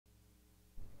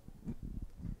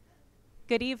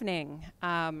Good evening.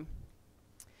 Hello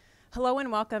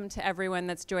and welcome to everyone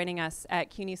that's joining us at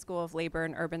Cuny School of Labor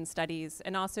and Urban Studies,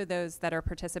 and also those that are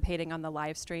participating on the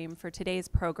live stream for today's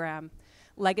program,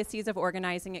 Legacies of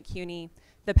Organizing at Cuny,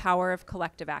 The Power of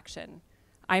Collective Action.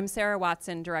 I'm Sarah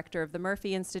Watson, Director of the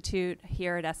Murphy Institute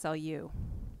here at SLU.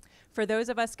 For those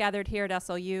of us gathered here at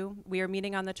SLU, we are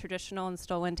meeting on the traditional and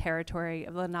stolen territory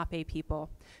of the Lenape people,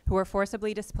 who were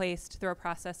forcibly displaced through a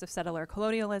process of settler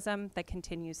colonialism that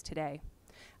continues today.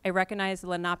 I recognize the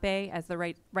Lenape as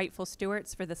the rightful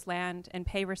stewards for this land and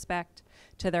pay respect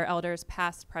to their elders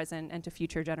past, present, and to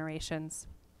future generations.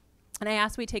 And I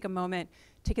ask we take a moment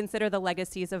to consider the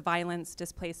legacies of violence,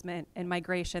 displacement, and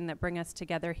migration that bring us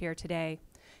together here today,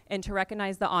 and to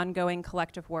recognize the ongoing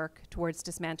collective work towards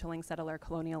dismantling settler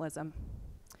colonialism.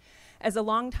 As a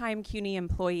longtime CUNY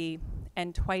employee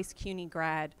and twice CUNY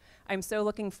grad, I'm so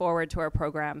looking forward to our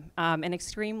program and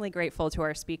extremely grateful to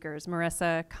our speakers,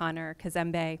 Marisa, Conor,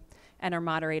 Kazembe, and our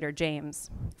moderator, James,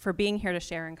 for being here to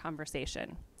share in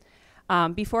conversation.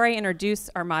 Before I introduce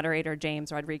our moderator,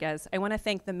 James Rodriguez, I want to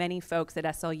thank the many folks at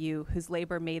SLU whose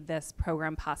labor made this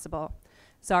program possible.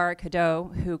 Zara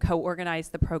Cadeau, who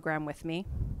co-organized the program with me.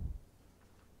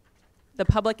 The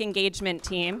public engagement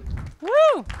team.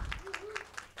 Woo!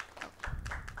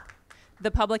 The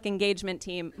public engagement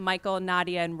team, Michael,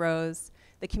 Nadia, and Rose,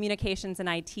 the communications and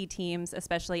IT teams,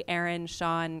 especially Aaron,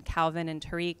 Sean, Calvin, and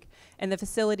Tariq, and the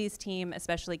facilities team,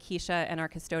 especially Keisha, and our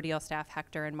custodial staff,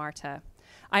 Hector and Marta.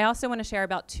 I also want to share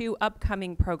about two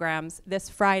upcoming programs. This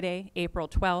Friday, April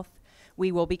 12th,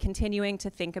 we will be continuing to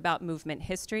think about movement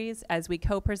histories as we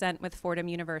co-present with Fordham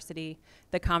University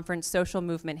the conference Social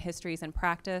Movement Histories and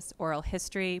Practice, Oral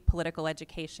History, Political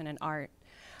Education, and Art.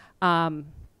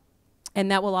 And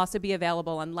that will also be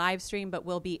available on live stream, but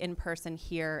will be in person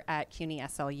here at CUNY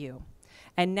SLU.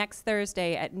 And next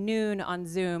Thursday at noon on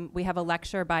Zoom, we have a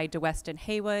lecture by DeWeston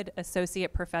Haywood,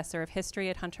 Associate Professor of History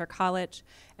at Hunter College,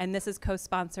 and this is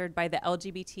co-sponsored by the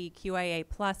LGBTQIA+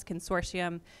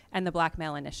 Consortium and the Black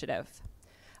Male Initiative.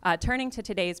 Turning to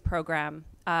today's program,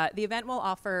 the event will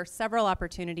offer several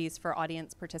opportunities for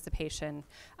audience participation,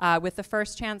 with the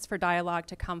first chance for dialogue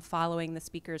to come following the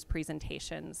speakers'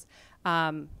 presentations.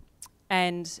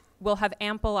 And we'll have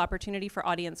ample opportunity for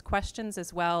audience questions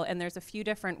as well, and there's a few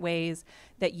different ways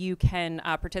that you can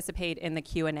participate in the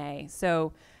Q&A.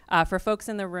 So for folks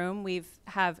in the room, we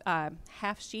have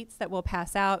half sheets that we'll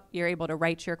pass out. You're able to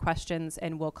write your questions,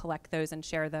 and we'll collect those and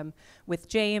share them with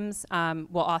James.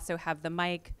 We'll also have the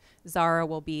mic. Zara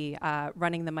will be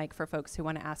running the mic for folks who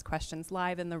want to ask questions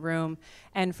live in the room.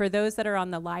 And for those that are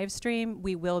on the live stream,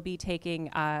 we will be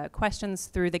taking questions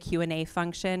through the Q&A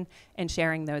function and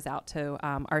sharing those out to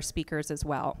our speakers as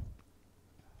well.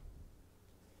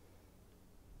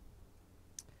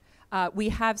 We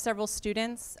have several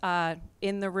students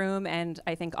in the room and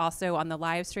I think also on the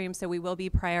live stream, so we will be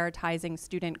prioritizing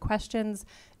student questions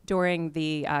during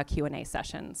the Q&A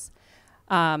sessions.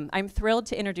 I'm thrilled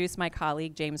to introduce my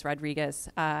colleague, James Rodriguez.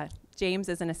 James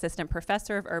is an assistant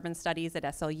professor of urban studies at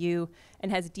SLU and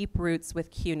has deep roots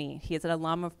with CUNY. He is an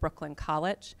alum of Brooklyn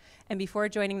College. And before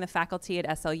joining the faculty at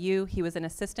SLU, he was an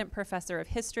assistant professor of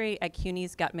history at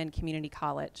CUNY's Gutman Community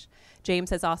College. James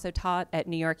has also taught at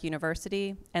New York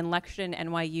University and lectured in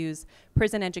NYU's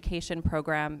prison education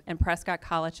program and Prescott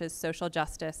College's social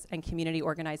justice and community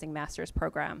organizing master's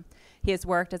program. He has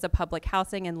worked as a public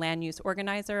housing and land use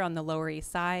organizer on the Lower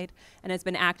East Side and has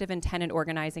been active in tenant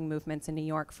organizing movements in New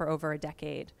York for over a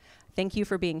decade. Thank you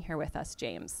for being here with us,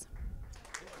 James.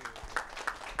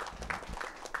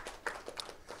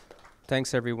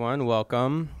 Thanks, everyone.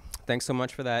 Welcome. Thanks so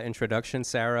much for that introduction,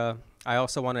 Sarah. I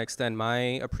also want to extend my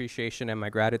appreciation and my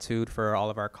gratitude for all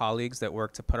of our colleagues that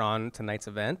worked to put on tonight's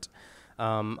event.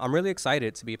 I'm really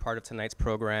excited to be part of tonight's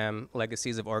program,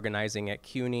 Legacies of Organizing at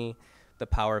CUNY, The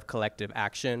Power of Collective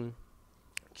Action.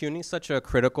 CUNY is such a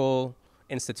critical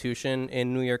institution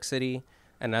in New York City,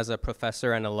 and as a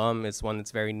professor and alum, it's one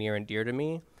that's very near and dear to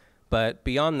me. But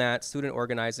beyond that, student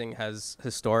organizing has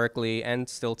historically and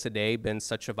still today been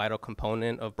such a vital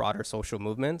component of broader social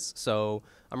movements. So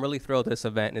I'm really thrilled this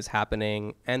event is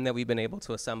happening and that we've been able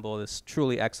to assemble this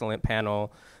truly excellent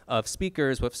panel of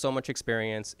speakers with so much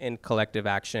experience in collective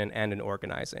action and in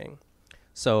organizing.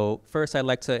 So first, I'd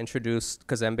like to introduce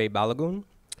Kazembe Balagun.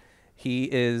 He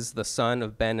is the son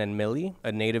of Ben and Millie,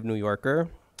 a native New Yorker,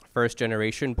 first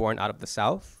generation born out of the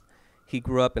South. He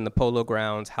grew up in the Polo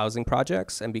Grounds housing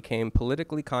projects and became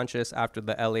politically conscious after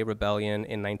the LA Rebellion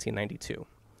in 1992.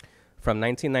 From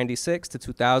 1996 to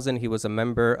 2000, he was a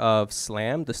member of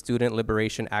SLAM, the Student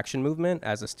Liberation Action Movement,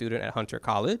 as a student at Hunter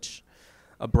College.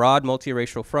 a broad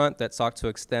multiracial front that sought to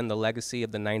extend the legacy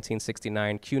of the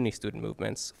 1969 Cuny student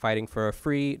movements, fighting for a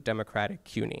free, democratic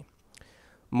Cuny.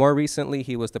 More recently,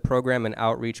 he was the program and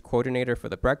outreach coordinator for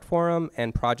the Brecht Forum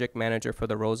and project manager for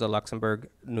the Rosa Luxemburg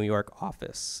New York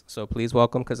office. So please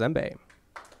welcome Kazembe.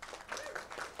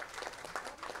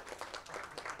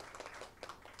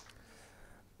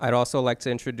 I'd also like to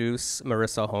introduce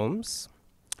Marisa Holmes.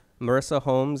 Marisa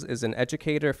Holmes is an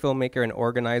educator, filmmaker, and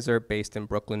organizer based in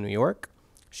Brooklyn, New York.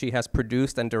 She has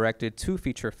produced and directed 2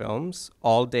 feature films,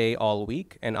 All Day, All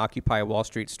Week, and Occupy Wall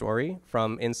Street Story,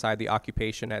 from inside the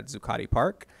occupation at Zuccotti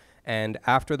Park, and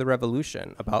After the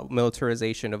Revolution, about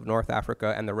militarization of North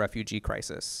Africa and the refugee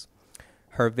crisis.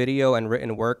 Her video and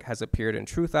written work has appeared in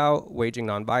Truth Out, Waging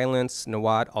Nonviolence,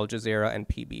 Nawat, Al Jazeera, and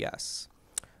PBS.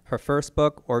 Her first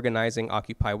book, Organizing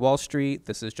Occupy Wall Street,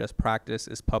 This Is Just Practice,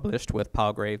 is published with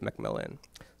Palgrave Macmillan.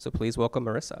 So please welcome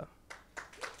Marisa.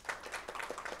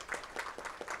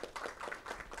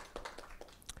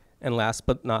 And last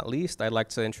but not least, I'd like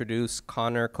to introduce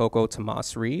Conor Coco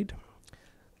Tomás Reed.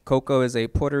 Coco is a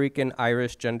Puerto Rican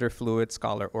Irish gender fluid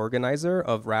scholar organizer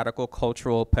of radical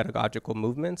cultural pedagogical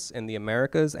movements in the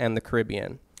Americas and the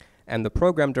Caribbean, and the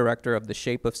program director of the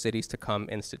Shape of Cities to Come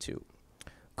Institute.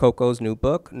 Coco's new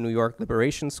book, New York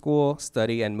Liberation School,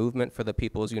 Study and Movement for the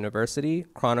People's University,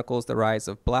 chronicles the rise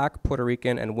of Black, Puerto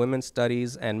Rican, and women's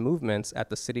studies and movements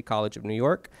at the City College of New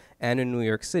York and in New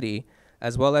York City,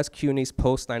 as well as CUNY's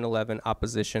post-9/11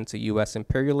 opposition to U.S.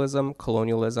 imperialism,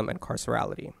 colonialism, and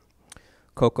carcerality.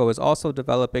 Coco is also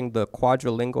developing the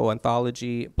quadrilingual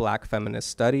anthology Black Feminist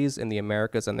Studies in the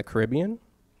Americas and the Caribbean.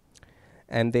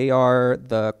 And they are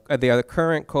the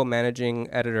current co-managing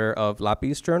editor of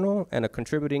Lapis Journal and a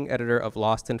contributing editor of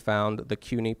Lost and Found, the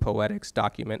CUNY Poetics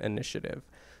Document Initiative.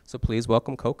 So please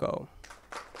welcome Coco.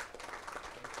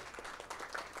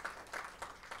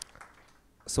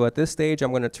 So at this stage,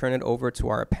 I'm going to turn it over to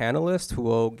our panelists who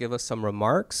will give us some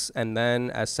remarks. And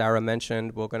then, as Sarah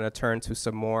mentioned, we're going to turn to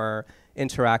some more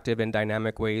interactive and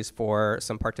dynamic ways for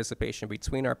some participation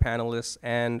between our panelists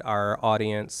and our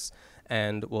audience.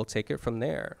 And we'll take it from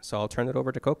there. So I'll turn it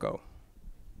over to Coco.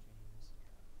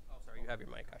 Oh, sorry, you have your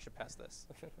mic. I should pass this.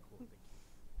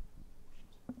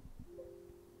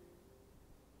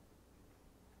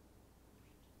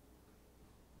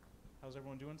 How's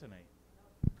everyone doing tonight?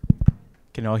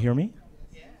 Can y'all hear me?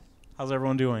 Yeah. How's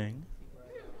everyone doing?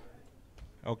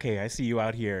 Okay, I see you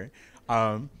out here.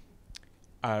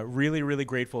 Really, really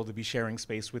grateful to be sharing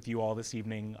space with you all this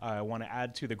evening. I want to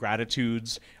add to the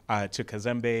gratitudes to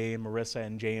Kazembe, Marisa,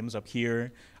 and James up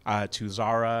here, to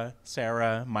Zara,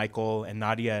 Sarah, Michael, and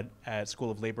Nadia at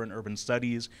School of Labor and Urban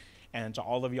Studies, and to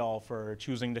all of y'all for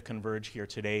choosing to converge here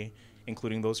today,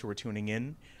 including those who are tuning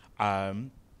in.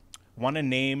 Want to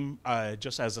name,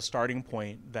 just as a starting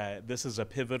point, that this is a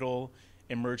pivotal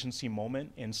emergency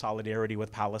moment in solidarity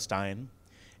with Palestine.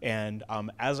 And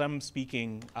as I'm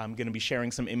speaking, I'm going to be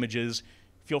sharing some images.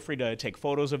 Feel free to take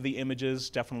photos of the images.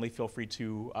 Definitely feel free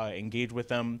to engage with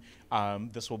them.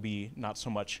 This will be not so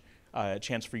much a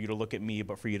chance for you to look at me,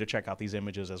 but for you to check out these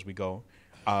images as we go.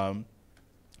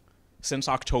 Since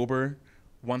October,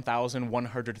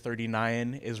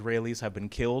 1,139 Israelis have been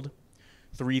killed.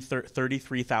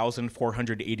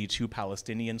 33,482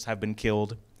 Palestinians have been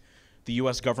killed. The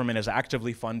U.S. government is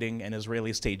actively funding an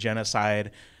Israeli state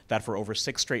genocide that for over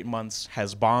 6 straight months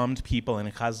has bombed people in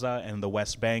Gaza and the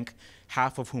West Bank,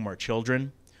 half of whom are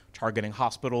children, targeting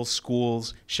hospitals,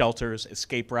 schools, shelters,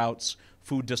 escape routes,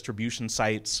 food distribution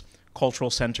sites, cultural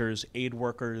centers, aid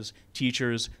workers,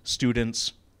 teachers,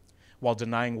 students, while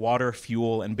denying water,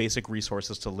 fuel, and basic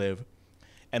resources to live.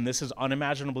 And this is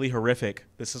unimaginably horrific.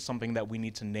 This is something that we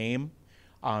need to name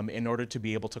in order to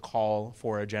be able to call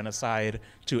for a genocide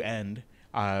to end.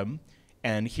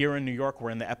 And here in New York,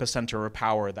 we're in the epicenter of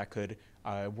power that could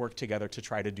work together to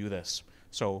try to do this.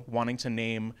 So wanting to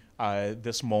name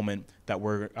this moment that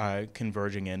we're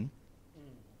converging in.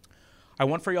 I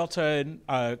want for y'all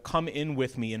to come in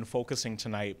with me in focusing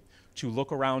tonight to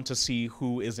look around to see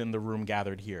who is in the room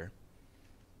gathered here.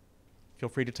 Feel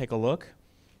free to take a look.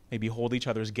 Maybe hold each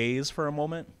other's gaze for a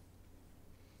moment.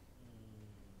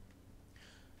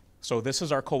 So this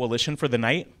is our coalition for the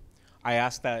night. I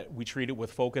ask that we treat it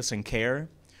with focus and care.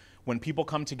 When people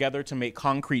come together to make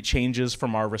concrete changes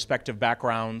from our respective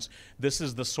backgrounds, this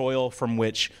is the soil from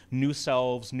which new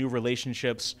selves, new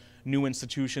relationships, new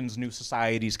institutions, new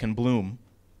societies can bloom.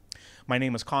 My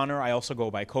name is Conor. I also go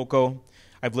by Coco.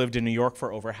 I've lived in New York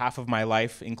for over half of my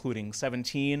life, including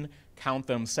 17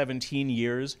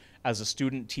 years as a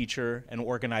student, teacher, and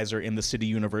organizer in the City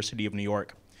University of New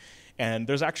York. And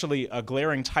there's actually a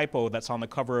glaring typo that's on the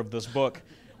cover of this book,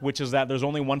 which is that there's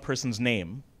only one person's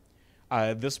name.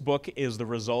 This book is the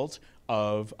result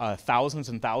of thousands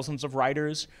and thousands of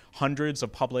writers, hundreds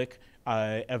of public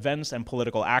events and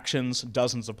political actions,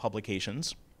 dozens of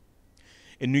publications.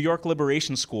 In New York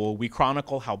Liberation School, we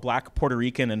chronicle how Black, Puerto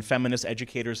Rican, and feminist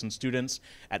educators and students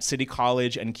at City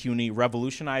College and Cuny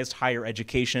revolutionized higher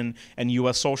education and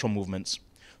U.S. social movements.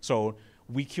 So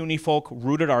we Cuny folk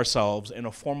rooted ourselves in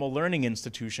a formal learning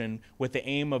institution with the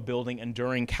aim of building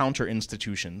enduring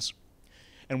counter-institutions.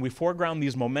 And we foreground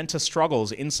these momentous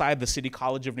struggles inside the City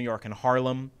College of New York in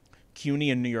Harlem, Cuny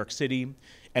in New York City,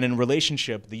 and in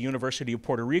relationship, the University of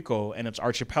Puerto Rico and its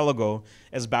archipelago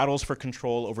as battles for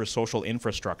control over social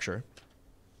infrastructure.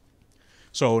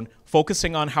 So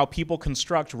focusing on how people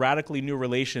construct radically new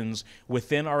relations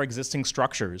within our existing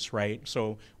structures, right?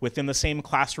 So within the same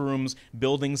classrooms,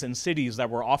 buildings, and cities that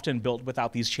were often built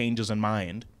without these changes in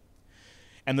mind.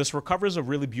 And this recovers a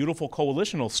really beautiful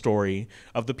coalitional story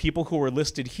of the people who were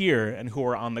listed here and who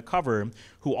are on the cover,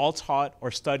 who all taught or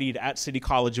studied at City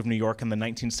College of New York in the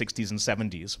 1960s and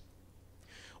 70s.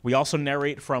 We also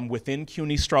narrate from within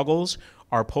Cuny struggles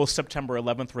our post-September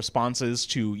 11th responses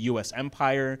to US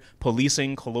empire,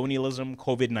 policing, colonialism,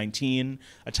 COVID-19,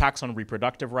 attacks on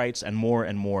reproductive rights, and more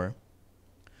and more.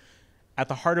 At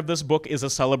the heart of this book is a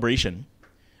celebration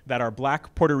that our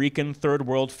Black, Puerto Rican, third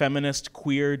world, feminist,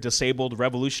 queer, disabled,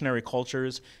 revolutionary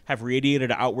cultures have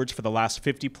radiated outwards for the last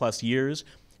 50 plus years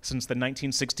since the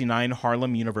 1969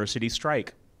 Harlem University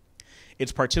strike.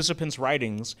 Its participants'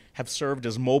 writings have served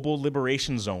as mobile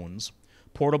liberation zones,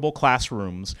 portable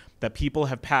classrooms that people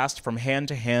have passed from hand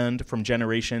to hand, from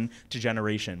generation to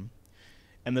generation.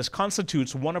 And this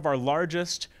constitutes one of our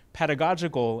largest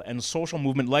pedagogical and social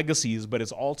movement legacies, but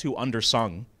is all too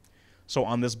undersung. So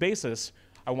on this basis,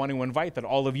 I want to invite that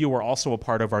all of you are also a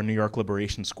part of our New York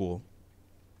Liberation School.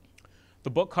 The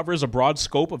book covers a broad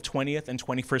scope of 20th and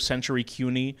 21st century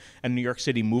Cuny and New York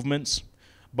City movements,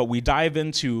 but we dive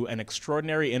into an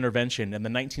extraordinary intervention in the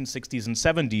 1960s and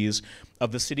 70s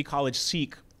of the City College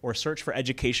SEEK, or Search for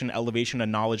Education, Elevation,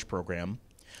 and Knowledge program.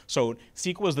 So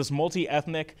SEEK was this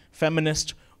multi-ethnic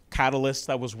feminist catalyst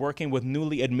that was working with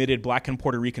newly admitted Black and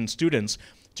Puerto Rican students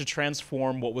to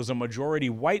transform what was a majority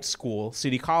white school,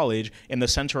 City College, in the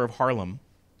center of Harlem.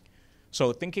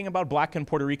 So thinking about Black and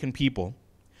Puerto Rican people,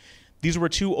 these were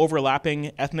two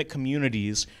overlapping ethnic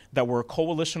communities that were a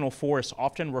coalitional force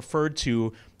often referred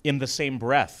to in the same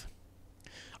breath.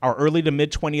 Our early to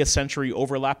mid-20th century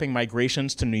overlapping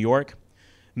migrations to New York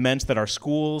meant that our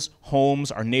schools, homes,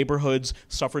 our neighborhoods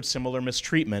suffered similar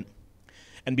mistreatment.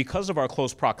 And because of our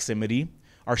close proximity,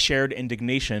 our shared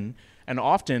indignation, and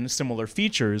often similar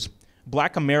features,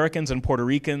 Black Americans and Puerto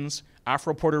Ricans,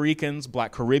 Afro-Puerto Ricans,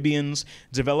 Black Caribbeans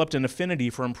developed an affinity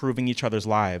for improving each other's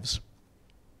lives.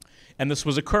 And this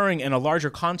was occurring in a larger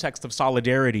context of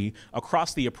solidarity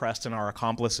across the oppressed and our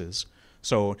accomplices.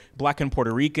 So Black and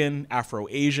Puerto Rican,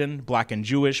 Afro-Asian, Black and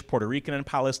Jewish, Puerto Rican and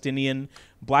Palestinian,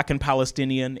 Black and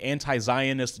Palestinian,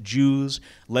 anti-Zionist Jews,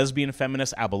 lesbian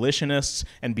feminist abolitionists,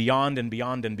 and beyond and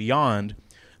beyond and beyond.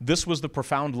 This was the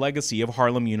profound legacy of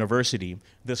Harlem University,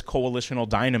 this coalitional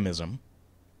dynamism.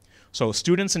 So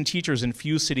students and teachers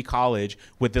infused City College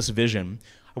with this vision.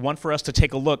 I want for us to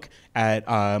take a look at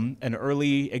an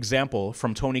early example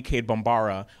from Toni Cade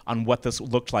Bombara on what this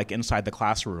looked like inside the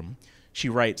classroom. She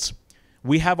writes,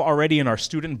 "We have already in our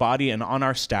student body and on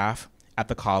our staff at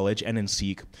the college and in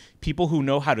SEEK, people who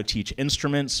know how to teach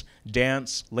instruments,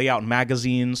 dance, lay out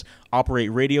magazines,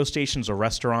 operate radio stations or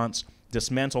restaurants,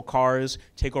 dismantle cars,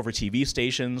 take over TV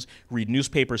stations, read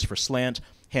newspapers for slant,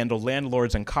 handle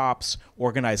landlords and cops,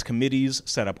 organize committees,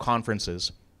 set up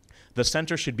conferences. The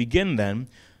center should begin then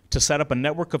to set up a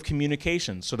network of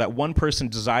communications so that one person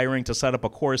desiring to set up a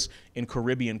course in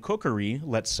Caribbean cookery,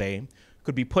 let's say,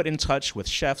 could be put in touch with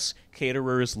chefs,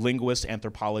 caterers, linguists,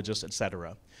 anthropologists,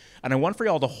 etc. And I want for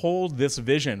y'all to hold this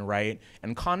vision, right,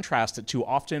 and contrast it to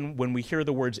often when we hear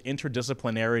the words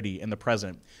interdisciplinarity in the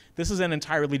present. This is an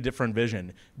entirely different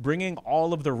vision. Bringing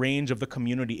all of the range of the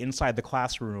community inside the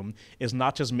classroom is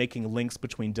not just making links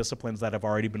between disciplines that have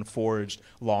already been forged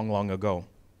long, long ago.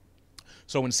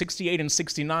 So in 68 and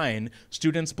 69,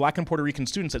 students, Black and Puerto Rican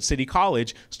students at City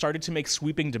College started to make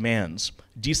sweeping demands: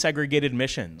 desegregate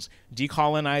admissions,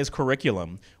 decolonize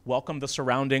curriculum, welcome the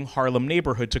surrounding Harlem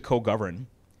neighborhood to co-govern.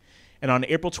 And on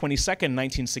April 22nd,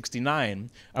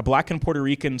 1969, a Black and Puerto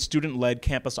Rican student-led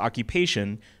campus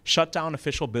occupation shut down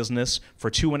official business for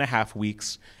 2.5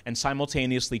 weeks and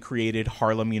simultaneously created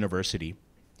Harlem University.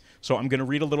 So I'm going to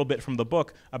read a little bit from the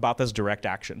book about this direct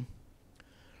action.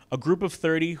 A group of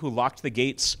 30 who locked the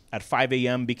gates at 5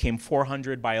 a.m. became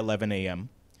 400 by 11 a.m.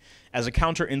 As a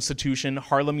counter-institution,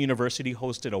 Harlem University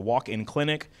hosted a walk-in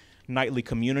clinic, nightly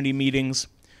community meetings,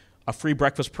 a free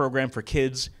breakfast program for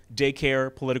kids,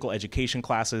 daycare, political education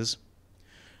classes.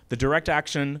 The direct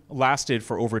action lasted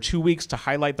for over 2 weeks to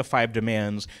highlight the 5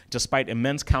 demands despite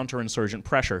immense counterinsurgent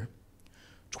pressure.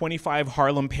 25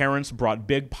 Harlem parents brought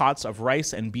big pots of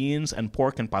rice and beans and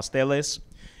pork and pasteles,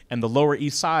 and the Lower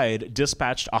East Side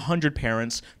dispatched 100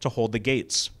 parents to hold the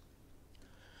gates.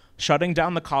 Shutting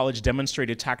down the college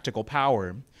demonstrated tactical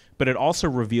power, but it also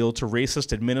revealed to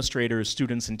racist administrators,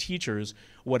 students, and teachers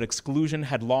what exclusion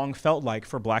had long felt like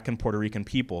for Black and Puerto Rican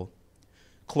people.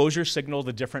 Closure signaled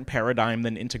a different paradigm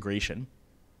than integration.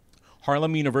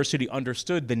 Harlem University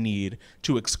understood the need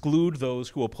to exclude those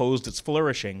who opposed its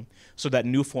flourishing so that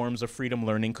new forms of freedom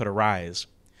learning could arise.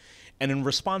 And in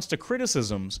response to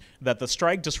criticisms that the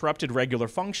strike disrupted regular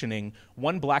functioning,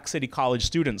 one Black City College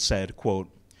student said, quote,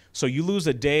 "So you lose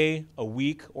a day, a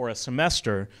week, or a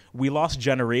semester, we lost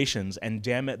generations, and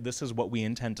damn it, this is what we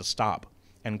intend to stop,"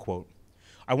 end quote.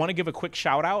 I want to give a quick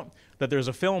shout out that there's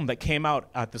a film that came out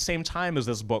at the same time as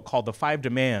this book called The 5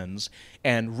 Demands,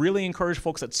 and really encourage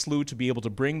folks at SLU to be able to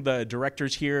bring the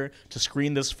directors here to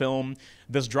screen this film.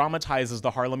 This dramatizes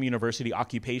the Harlem University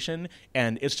occupation,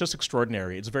 and it's just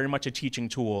extraordinary. It's very much a teaching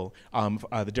tool,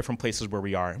 the different places where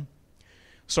we are.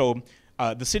 So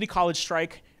the City College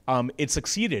strike, it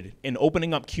succeeded in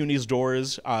opening up CUNY's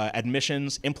doors,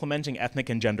 admissions, implementing ethnic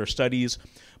and gender studies,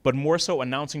 but more so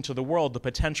announcing to the world the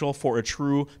potential for a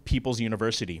true people's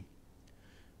university.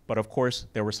 But of course,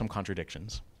 there were some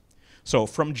contradictions. So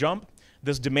from jump,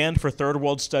 this demand for third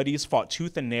world studies fought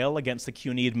tooth and nail against the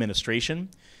CUNY administration,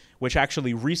 which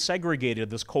actually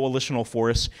resegregated this coalitional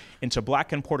force into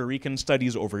Black and Puerto Rican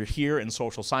studies over here in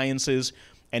social sciences,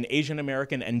 and Asian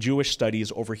American and Jewish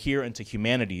studies over here into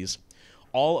humanities,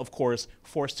 all, of course,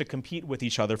 forced to compete with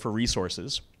each other for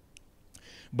resources.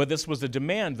 But this was a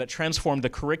demand that transformed the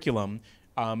curriculum,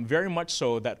 very much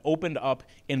so that opened up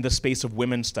in the space of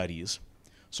women's studies.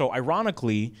 So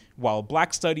ironically, while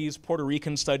Black studies, Puerto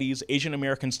Rican studies, Asian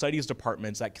American studies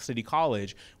departments at City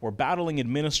College were battling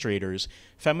administrators,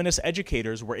 feminist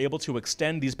educators were able to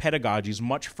extend these pedagogies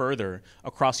much further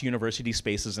across university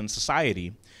spaces and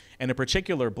society. And in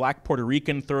particular, Black Puerto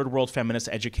Rican third world feminist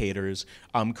educators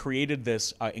created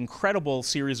this incredible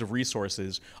series of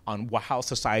resources on how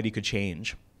society could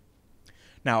change.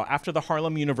 Now, after the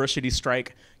Harlem University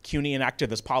strike, CUNY enacted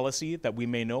this policy that we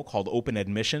may know called open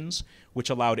admissions,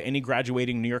 which allowed any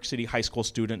graduating New York City high school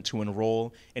student to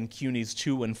enroll in CUNY's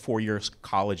 2- and 4-year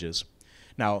colleges.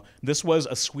 Now, this was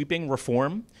a sweeping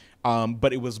reform,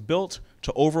 but it was built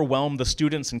to overwhelm the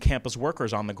students and campus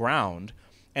workers on the ground,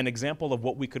 an example of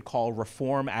what we could call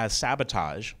reform as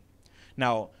sabotage.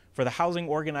 Now, for the housing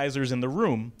organizers in the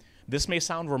room, this may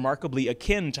sound remarkably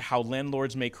akin to how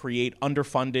landlords may create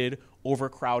underfunded,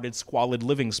 overcrowded, squalid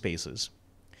living spaces.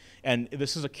 And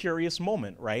this is a curious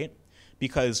moment, right?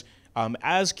 Because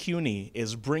as CUNY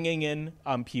is bringing in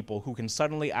people who can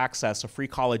suddenly access a free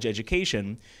college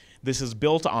education, this is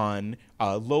built on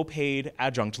low-paid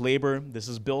adjunct labor. This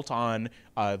is built on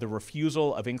the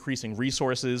refusal of increasing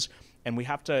resources. And we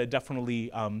have to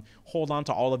definitely hold on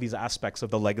to all of these aspects of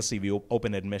the legacy of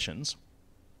open admissions.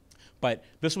 But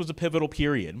this was a pivotal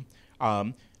period.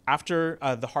 After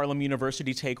the Harlem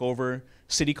University takeover,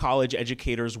 City College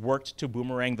educators worked to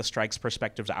boomerang the strike's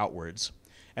perspectives outwards.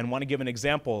 And want to give an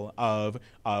example of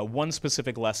one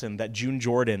specific lesson that June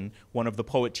Jordan, one of the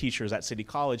poet teachers at City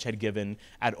College, had given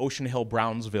at Ocean Hill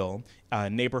Brownsville, a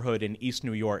neighborhood in East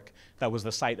New York that was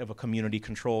the site of a community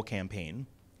control campaign.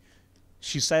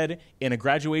 She said in a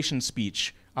graduation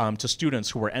speech to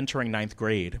students who were entering 9th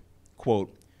grade,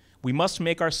 quote, "We must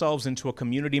make ourselves into a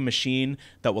community machine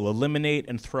that will eliminate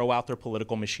and throw out their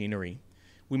political machinery.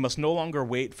 We must no longer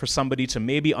wait for somebody to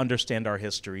maybe understand our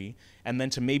history and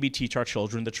then to maybe teach our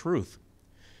children the truth.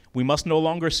 We must no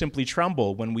longer simply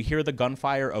tremble when we hear the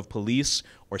gunfire of police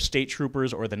or state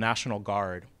troopers or the National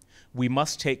Guard. We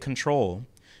must take control.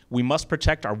 We must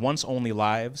protect our once only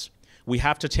lives. We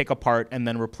have to take apart and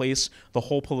then replace the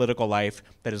whole political life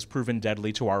that has proven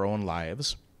deadly to our own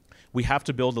lives. We have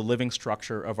to build a living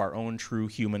structure of our own true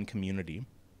human community."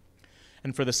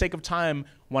 And for the sake of time,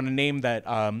 I want to name that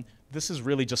this is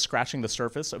really just scratching the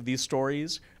surface of these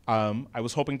stories. I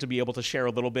was hoping to be able to share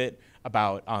a little bit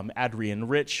about Adrienne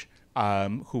Rich,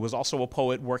 who was also a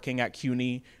poet working at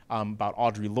CUNY, about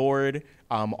Audre Lorde,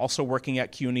 also working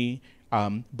at CUNY,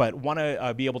 but want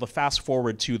to be able to fast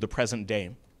forward to the present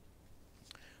day.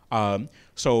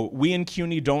 So we in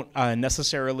CUNY don't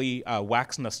necessarily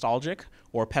wax nostalgic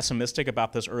or pessimistic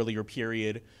about this earlier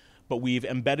period, but we've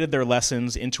embedded their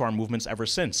lessons into our movements ever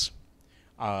since.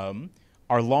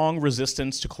 Our long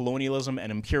resistance to colonialism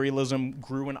and imperialism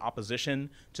grew in opposition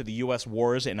to the US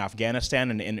wars in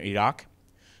Afghanistan and in Iraq.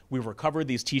 We recovered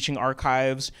these teaching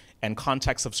archives and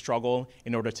contexts of struggle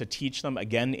in order to teach them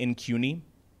again in Cuny.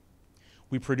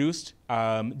 We produced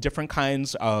different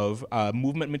kinds of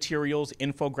movement materials,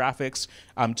 infographics,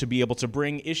 to be able to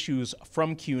bring issues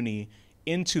from Cuny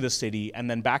into the city and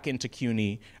then back into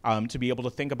Cuny to be able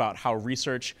to think about how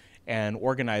research and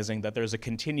organizing, that there's a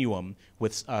continuum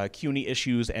with Cuny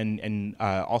issues and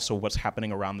also what's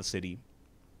happening around the city.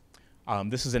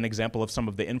 This is an example of some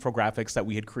of the infographics that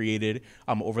we had created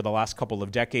over the last couple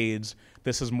of decades.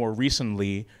 This is more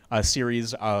recently a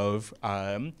series of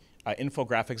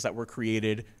infographics that were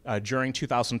created during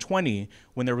 2020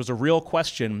 when there was a real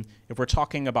question, if we're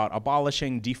talking about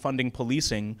abolishing, defunding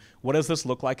policing, what does this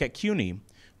look like at Cuny,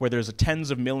 where there's tens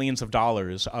of millions of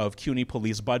dollars of Cuny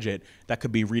police budget that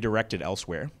could be redirected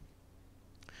elsewhere.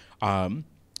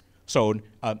 So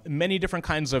many different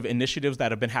kinds of initiatives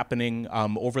that have been happening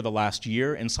over the last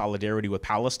year in solidarity with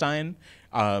Palestine,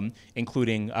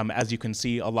 including, as you can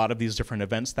see, a lot of these different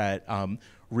events that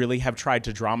really have tried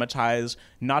to dramatize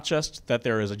not just that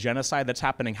there is a genocide that's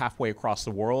happening halfway across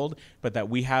the world, but that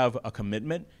we have a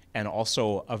commitment and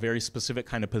also a very specific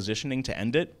kind of positioning to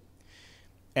end it.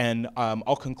 And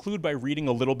I'll conclude by reading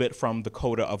a little bit from the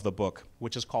coda of the book,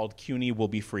 which is called Cuny Will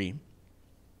Be Free.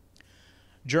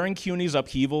 During Cuny's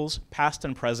upheavals, past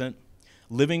and present,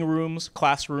 living rooms,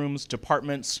 classrooms,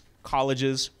 departments,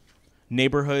 colleges,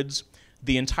 neighborhoods,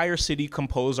 the entire city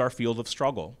compose our field of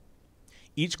struggle.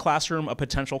 Each classroom a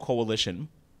potential coalition,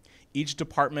 each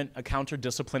department a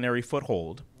counter-disciplinary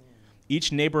foothold,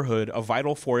 each neighborhood a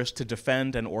vital force to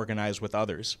defend and organize with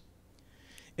others.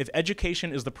 If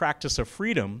education is the practice of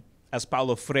freedom, as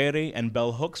Paulo Freire and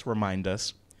Bell Hooks remind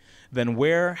us, then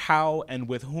where, how, and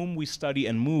with whom we study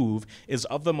and move is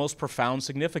of the most profound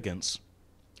significance.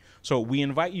 So we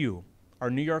invite you, our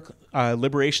New York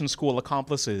Liberation School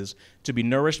accomplices, to be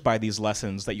nourished by these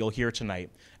lessons that you'll hear tonight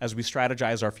as we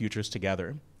strategize our futures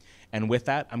together. And with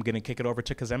that, I'm going to kick it over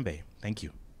to Kazembe. Thank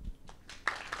you.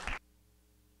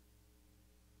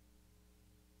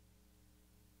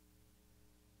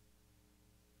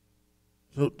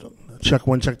 So, check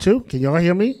one, check two. Can y'all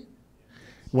hear me?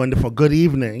 Wonderful. Good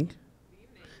evening.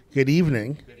 Good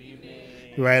evening. Good evening.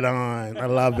 Right on. I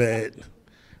love it.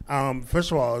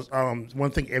 First of all, I want to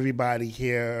thank everybody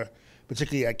here,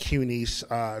 particularly at Cuny's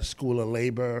School of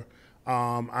Labor.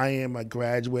 I am a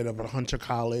graduate of a Hunter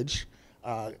College,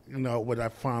 what I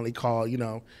fondly call,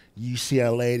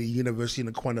 UCLA, the University in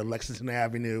the corner of Lexington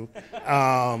Avenue.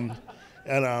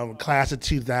 And class of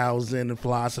 2000 in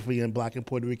philosophy and Black and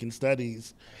Puerto Rican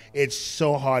studies. It's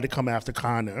so hard to come after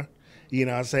Conor,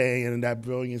 and that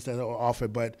brilliance that are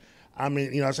offered. But I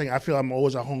feel I'm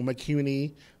always at home at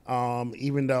Cuny.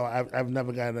 Even though I've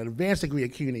never gotten an advanced degree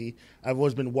at Cuny, I've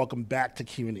always been welcomed back to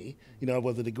Cuny,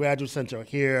 whether the Graduate Center or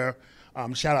here.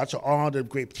 Shout out to all the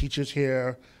great teachers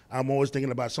here. I'm always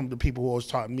thinking about some of the people who always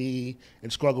taught me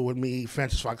and struggled with me,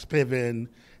 Francis Fox Piven,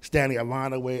 Stanley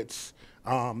Ivanowitz,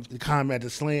 the comrade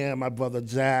at Slam, my brother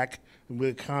Zach, and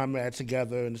we're comrades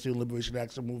together in the Student Liberation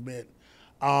Action Movement.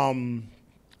 I'm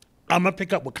going to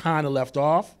pick up where Conor left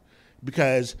off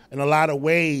because in a lot of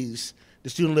ways, the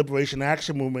Student Liberation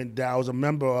Action Movement that I was a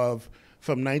member of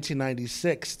from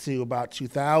 1996 to about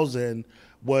 2000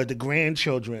 were the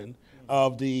grandchildren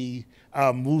of the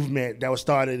movement that was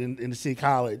started in the City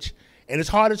College. And it's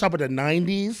hard to talk about the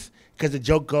 90s because the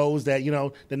joke goes that,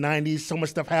 the 90s, so much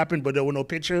stuff happened, but there were no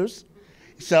pictures.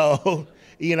 So,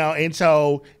 and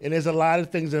there's a lot of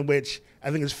things in which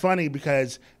I think it's funny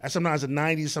because sometimes the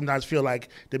 90s sometimes feel like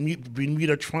the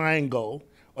Bermuda Triangle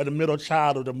or the middle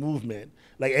child of the movement.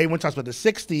 Like everyone talks about the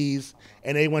 60s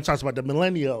and everyone talks about the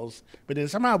millennials, but then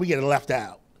somehow we get left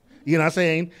out. You know what I'm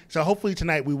saying? So hopefully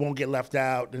tonight we won't get left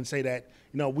out and say that,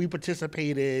 we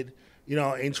participated,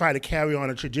 and try to carry on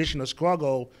a traditional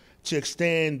struggle to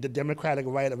extend the democratic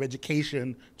right of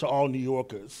education to all New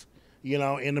Yorkers.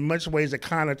 In the much ways that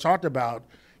Conor talked about,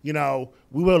 we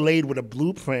were laid with a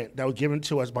blueprint that was given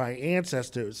to us by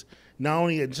ancestors, not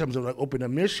only in terms of open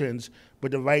admissions,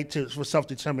 but the right for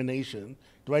self-determination,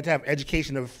 the right to have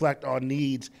education to reflect our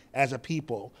needs as a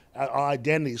people, our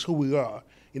identities, who we are.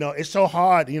 It's so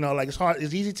hard,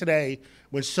 it's easy today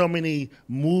when so many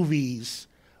movies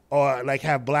or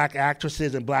have black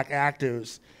actresses and black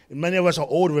actors. And many of us are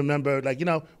old to remember,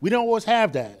 we don't always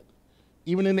have that,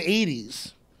 even in the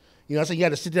 80s. You had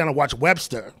to sit down and watch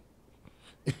Webster.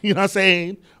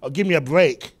 Or Give Me a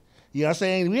Break. We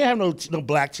didn't have no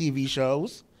black TV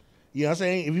shows. If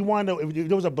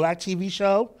there was a black TV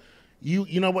show,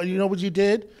 you know what you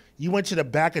did? You went to the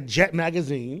back of Jet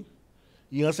magazine.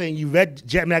 You read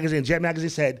Jet magazine. Jet magazine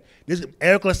said,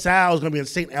 Eric LaSalle is going to be in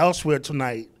St. Elsewhere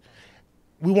tonight.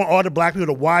 We want all the black people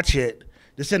to watch it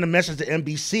to send a message to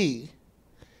NBC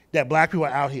that black people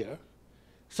are out here.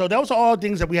 So those are all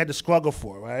things that we had to struggle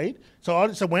for, right? So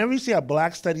whenever you see a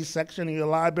black studies section in your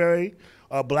library,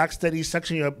 or a black studies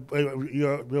section in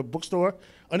your bookstore,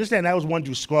 understand that was one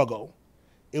through struggle.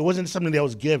 It wasn't something that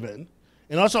was given.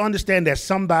 And also understand that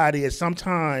somebody at some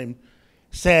time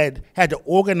had to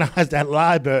organize that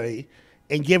library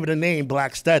and give it a name,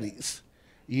 Black Studies.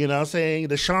 You know what I'm saying?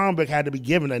 The Schomburg had to be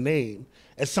given a name.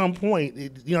 At some point, you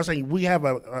know what I'm saying, we have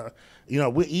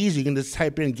we're easy, you can just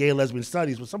type in gay lesbian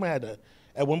studies, but someone had to,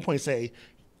 at one point, say,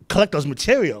 collect those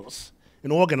materials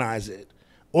and organize it.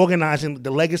 Organizing,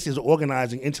 the legacies of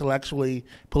organizing intellectually,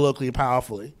 politically,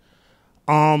 powerfully.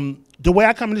 The way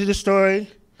I come into this story,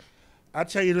 I'll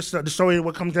tell you the story of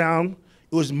what comes down.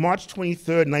 It was March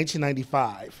 23rd,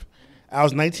 1995. I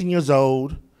was 19 years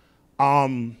old.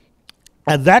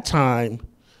 At that time,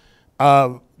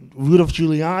 Rudolph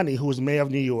Giuliani, who was mayor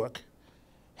of New York,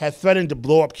 had threatened to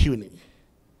blow up Cuny.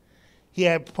 He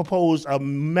had proposed a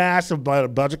massive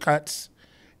budget cuts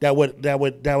that would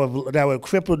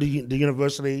cripple the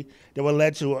university, that would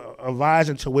lead to a rise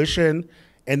in tuition,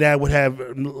 and that would have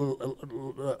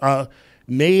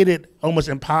made it almost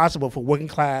impossible for working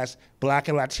class Black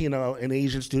and Latino and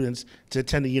Asian students to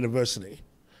attend the university.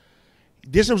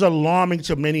 This was alarming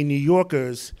to many New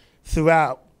Yorkers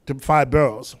throughout the 5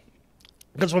 boroughs,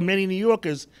 because for many New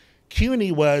Yorkers,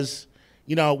 Cuny was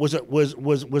a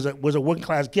working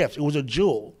class gift. It was a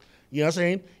jewel. You know what I'm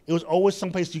saying? It was always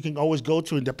someplace you can always go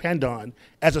to and depend on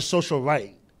as a social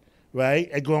right, right?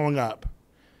 And growing up,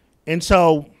 and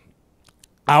so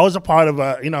I was a part of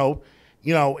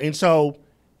and so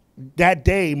that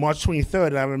day, March 23rd,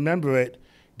 and I remember it.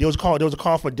 There was a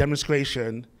call for a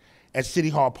demonstration at City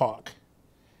Hall Park,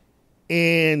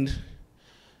 and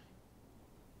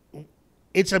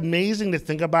it's amazing to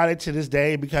think about it to this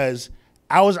day, because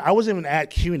I wasn't even at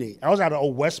Cuny. I was out of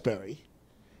Old Westbury,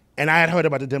 and I had heard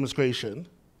about the demonstration.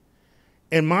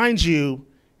 And mind you,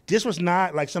 this was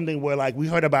not like something where like we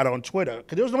heard about it on Twitter,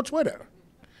 because there was no Twitter.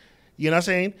 You know what I'm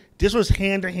saying? This was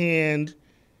hand-to-hand,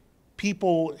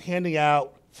 people handing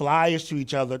out flyers to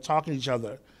each other, talking to each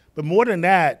other. But more than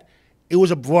that, it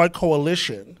was a broad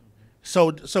coalition.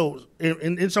 So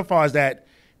insofar as that,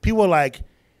 people were like,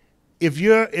 if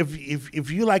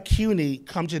you like Cuny,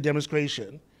 come to the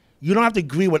demonstration. You don't have to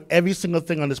agree with every single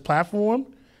thing on this platform,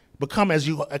 but come as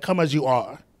you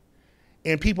are.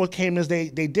 And people came as they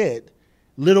did.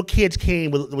 Little kids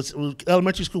came with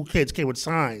elementary school kids came with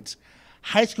signs.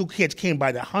 High school kids came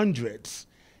by the hundreds.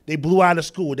 They blew out of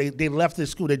school. They left the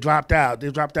school. They dropped out.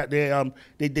 They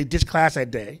ditched class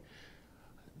that day.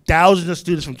 Thousands of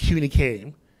students from Cuny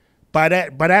came. By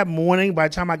that morning, by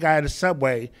the time I got at the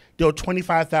subway, there were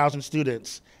 25,000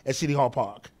 students at City Hall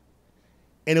Park.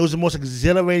 And it was the most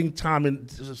exhilarating time and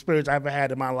experience I ever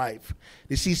had in my life,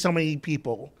 to see so many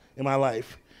people in my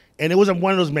life. And it wasn't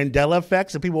one of those Mandela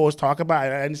effects that people always talk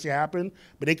about. I didn't see it happen,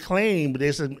 but they claimed,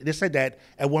 they said that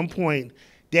at one point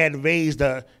they had raised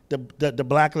the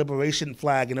Black liberation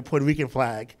flag and the Puerto Rican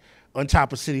flag on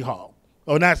top of City Hall.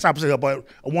 Or not top of City Hall, but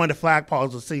one of the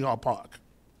flagpoles of City Hall Park.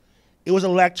 It was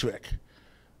electric.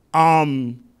 It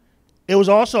was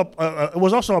also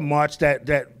a march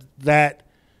that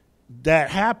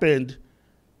happened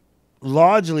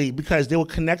largely because there were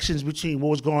connections between what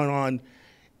was going on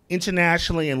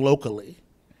internationally and locally,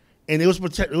 and it was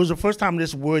the first time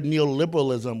this word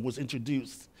neoliberalism was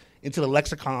introduced into the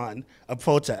lexicon of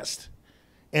protest,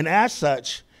 and as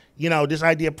such, this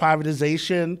idea of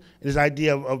privatization, this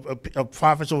idea of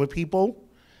profits over people.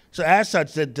 So as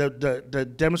such, the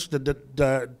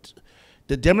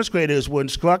demonstrators were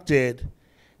instructed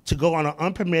to go on an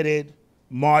unpermitted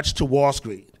march to Wall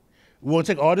Street. We want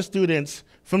to take all the students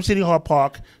from City Hall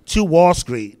Park to Wall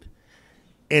Street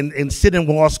and sit in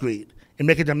Wall Street and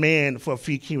make a demand for a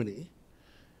free Cuny.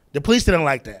 The police didn't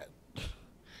like that,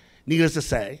 needless to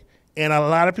say. And a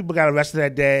lot of people got arrested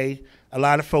that day. A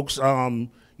lot of folks,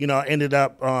 ended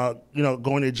up,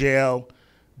 going to jail.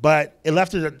 But it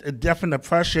left a definite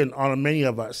impression on many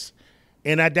of us.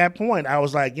 And at that point, I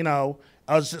was like, I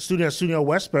was a student at SUNY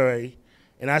Westbury,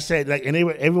 and I said, like, and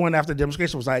everyone after the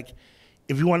demonstration was like,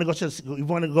 if you want to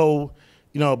go,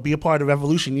 be a part of the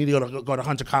revolution, you need to go to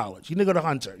Hunter College. You need to go to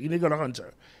Hunter. You need to go to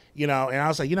Hunter. And I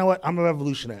was like, you know what? I'm a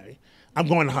revolutionary. I'm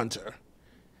going to Hunter.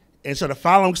 And so the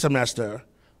following semester,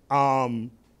 I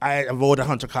enrolled at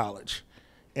Hunter College.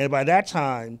 And by that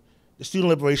time, the Student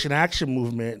Liberation Action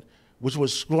Movement, which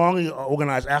was strongly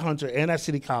organized at Hunter and at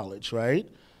City College, right,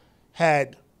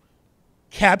 had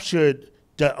captured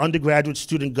the undergraduate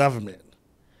student government.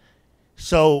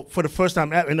 So for the first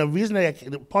time, and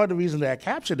part of the reason that I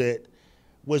captured it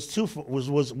was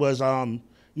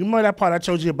You remember that part I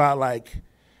told you about, like,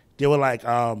 they were like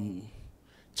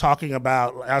talking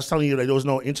about, I was telling you that there was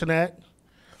no internet.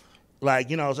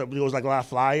 Like, you know, so there was like a lot of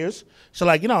flyers. So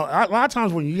like, you know, a lot of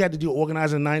times when you had to do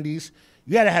organizing in the 90s,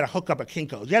 you had to have a hookup at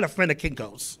Kinko's. You had a friend at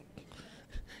Kinko's.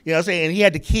 You know what I'm saying? And he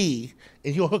had the key,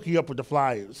 and he'll hook you up with the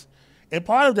flyers. And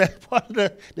part of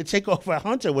the takeover at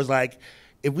Hunter was like,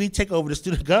 if we take over the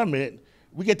student government,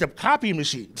 we get the copy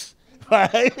machines,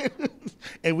 right?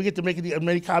 And we get to make as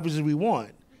many copies as we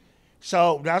want.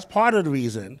 So that's part of the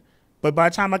reason. But by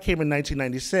the time I came in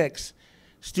 1996,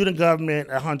 student government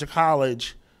at Hunter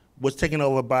College was taken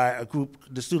over by a group,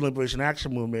 the Student Liberation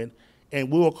Action Movement,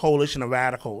 and we were a coalition of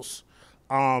radicals.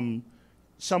 Some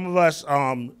of us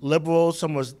liberals,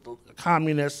 some of us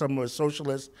communists, some of us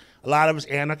socialists, a lot of us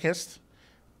anarchists,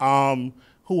 who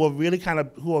were really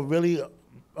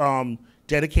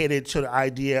dedicated to the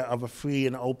idea of a free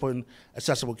and open,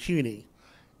 accessible Cuny.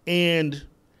 And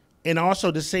also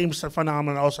the same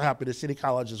phenomenon also happened at City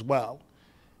College as well.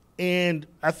 And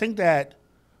I think that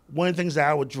one of the things that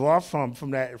I would draw from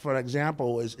that, for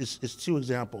example, is two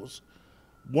examples.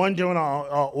 One, during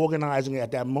our organizing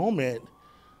at that moment,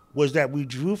 was that we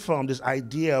drew from this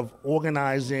idea of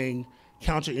organizing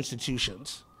counter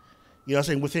institutions, you know what I'm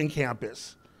saying, within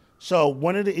campus. So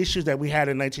one of the issues that we had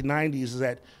in the 1990s is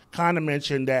that Conor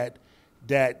mentioned that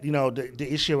you know,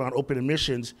 the issue around open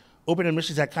admissions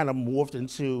had kind of morphed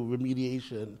into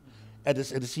remediation at the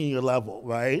senior level,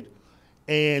 right?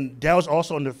 And that was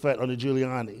also under threat under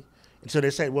Giuliani. And so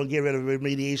they said, well, get rid of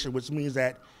remediation, which means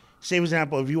that, say, for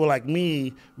example, if you were like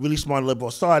me, really smart in liberal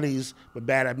studies, but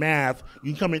bad at math,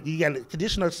 you can come in, you get a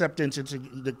conditional acceptance into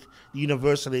the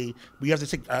university, but you have to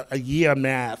take a year of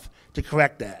math to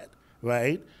correct that,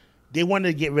 right? They wanted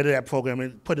to get rid of that program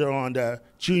and put it on the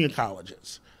junior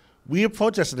colleges. We have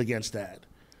protested against that.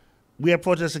 We have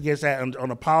protested against that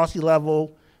on a policy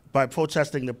level by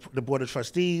protesting the Board of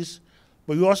Trustees,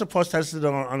 but we also protested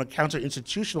on a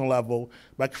counter-institutional level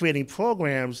by creating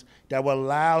programs that will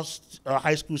allow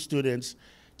high school students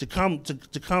to come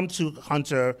to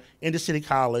Hunter into City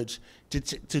College to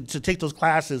take those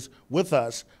classes with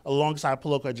us alongside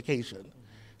political education.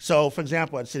 So, for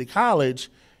example, at City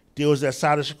College, there was the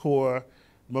Sada Shakur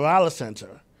Morales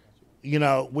Center, you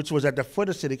know, which was at the foot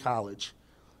of City College.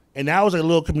 And that was a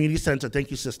little community center.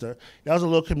 Thank you, sister. That was a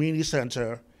little community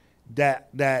center that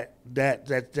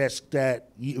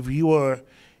if you were,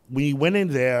 when you went in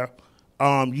there,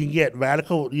 you can get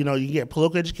radical, you know, you can get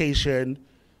political education.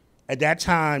 At that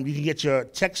time, you can get your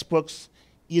textbooks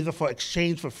either for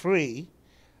exchange for free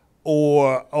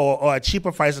or at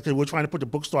cheaper prices, because we're trying to put the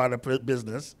bookstore out of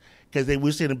business, because we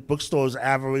were seeing the bookstores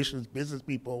avaricious business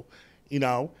people, you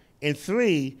know. And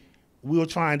three, we were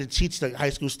trying to teach the high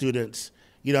school students,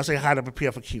 you know, say how to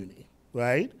prepare for Cuny,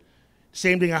 right?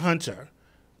 Same thing at Hunter.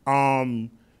 You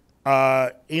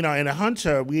know, in a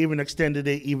Hunter, we even extended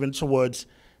it even towards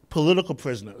political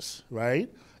prisoners, right?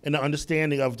 And the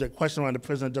understanding of the question around the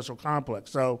prison industrial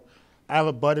complex. So I have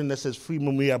a button that says Free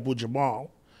Mumia Abu-Jamal.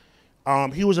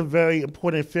 He was a very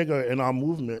important figure in our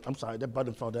movement. I'm sorry, that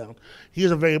button fell down. He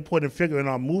was a very important figure in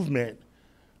our movement.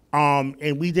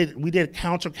 And we did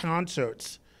counter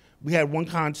concerts. We had one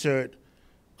concert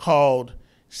called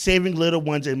Saving Little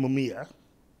Ones in Mumia,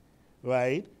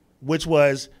 right? Which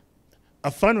was a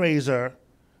fundraiser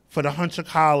for the Hunter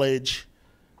College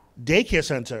Daycare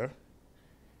Center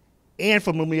and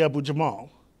for Mumia Abu-Jamal.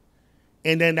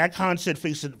 And then that concert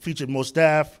featured Mos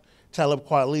Def, Talib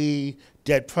Kweli,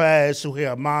 Dead Prez,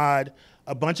 Suhail Ahmad,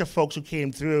 a bunch of folks who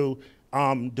came through.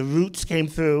 The Roots came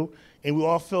through, and we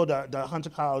all filled the Hunter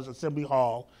College Assembly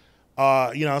Hall. You know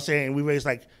what I'm saying? We raised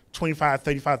like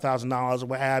 $25,000, $35,000 or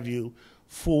what have you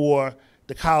for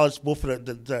the college, both for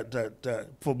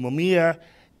for Mumia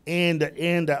and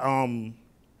the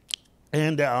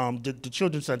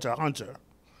Children's Center at Hunter.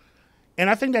 And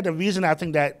I think that the reason I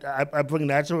think that I bring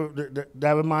that to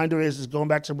that reminder is going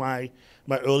back to my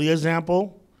earlier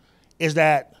example, is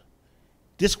that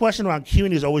this question around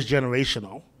Cuny is always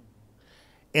generational.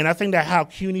 And I think that how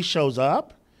Cuny shows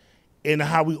up and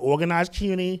how we organize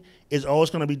Cuny is always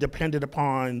going to be dependent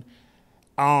upon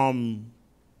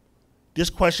this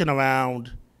question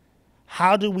around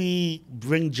how do we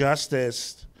bring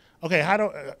justice. Okay,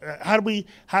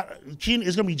 Cuny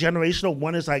is going to be generational.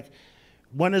 One is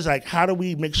like how do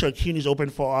we make sure Cuny is open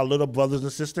for our little brothers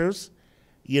and sisters,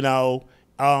 you know,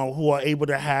 who are able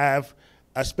to have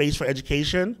a space for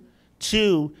education.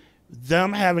 Two,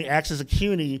 them having access to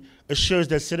Cuny assures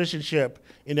their citizenship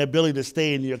and their ability to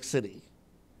stay in New York City.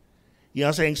 You know what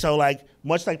I'm saying? So like,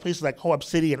 much like places like Co-op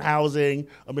City and Housing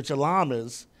or Mitchell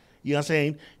Lamas, you know what I'm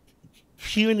saying?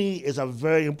 CUNY is a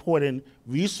very important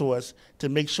resource to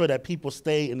make sure that people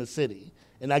stay in the city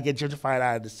and not get gentrified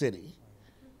out of the city.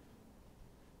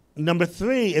 Number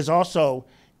three is also,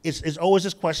 it's always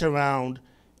this question around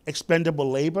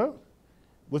expendable labor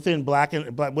within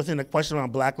within the question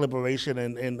around black liberation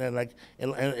and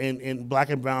black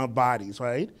and brown bodies,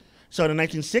 right? So in the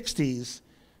 1960s,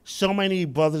 so many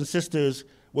brothers and sisters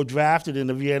were drafted in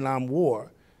the Vietnam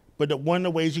War, but one of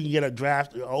the ways you can get a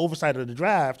draft, oversight of the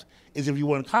draft, is if you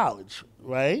were in college,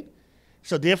 right?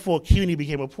 So therefore, CUNY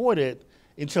became important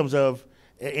in terms of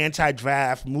an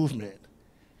anti-draft movement.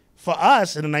 For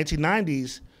us in the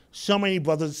 1990s, so many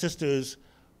brothers and sisters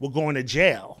were going to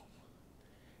jail.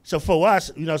 So for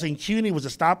us, saying CUNY was a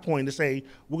stop point to say,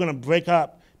 we're going to break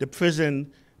up the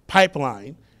prison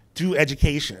pipeline through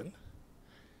education.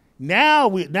 Now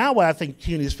what I think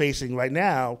CUNY is facing right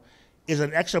now is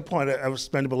an extra point of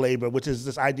expendable labor, which is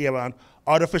this idea around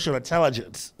artificial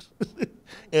intelligence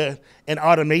and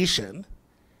automation.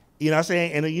 You know what I'm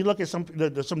saying? And then you look at some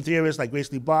theorists like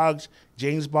Grace Lee Boggs,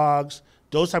 James Boggs,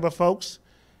 those type of folks.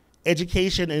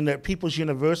 Education in the People's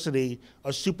University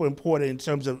are super important in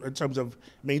terms of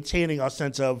maintaining our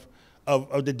sense of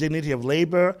the dignity of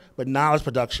labor, but knowledge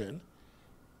production.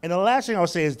 And the last thing I'll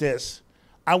say is this.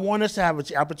 I want us to have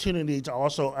the opportunity to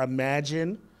also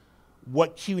imagine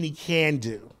what CUNY can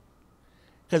do.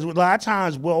 Because a lot of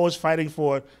times we're always fighting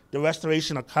for the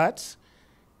restoration of cuts,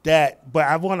 but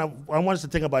I want us to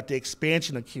think about the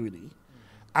expansion of CUNY.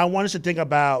 I want us to think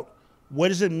about what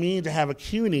does it mean to have a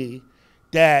CUNY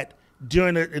that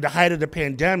during the height of the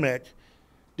pandemic,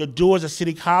 the doors of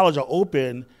City College are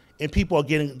open and people are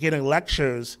getting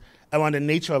lectures around the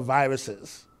nature of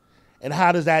viruses. And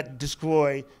how does that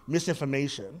destroy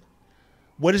misinformation?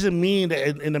 What does it mean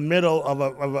that in the middle of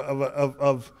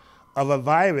a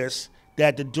virus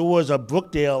that the doors of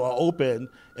Brookdale are open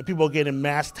and people are getting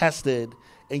mass tested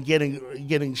and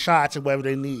getting shots or whatever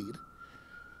they need?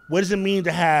 What does it mean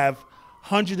to have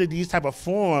hundreds of these type of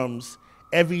forums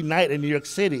every night in New York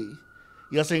City?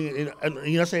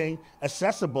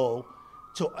 Accessible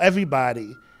to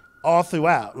everybody all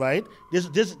throughout, right? There's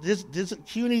a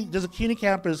CUNY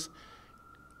campus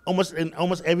in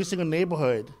almost every single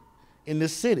neighborhood in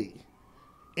this city.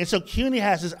 And so CUNY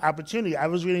has this opportunity. I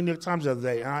was reading New York Times the other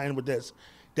day, and I'll end with this,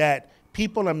 that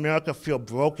people in America feel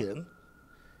broken.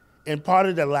 And part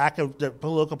of the lack of the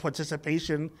political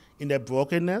participation in their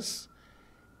brokenness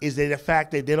is the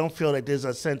fact that they don't feel that there's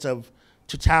a sense of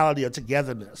totality or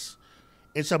togetherness.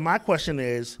 And so my question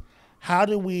is, how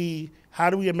do we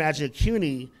imagine a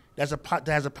CUNY that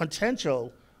has a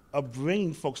potential of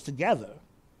bringing folks together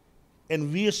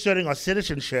and reasserting our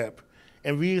citizenship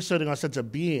and reasserting our sense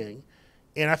of being?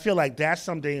 And I feel like that's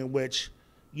something in which,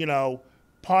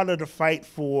 part of the fight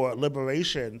for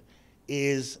liberation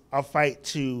is a fight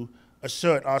to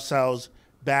assert ourselves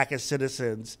back as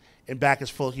citizens and back as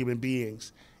full human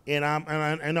beings. And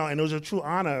it was a true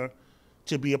honor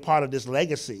to be a part of this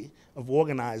legacy of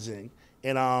organizing.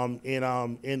 And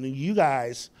you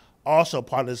guys also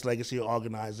part of this legacy of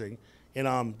organizing.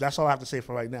 And that's all I have to say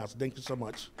for right now. So thank you so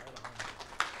much.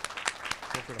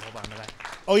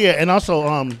 Oh yeah, and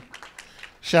also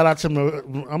shout out to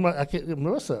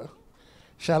Marisa.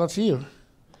 Shout out to you.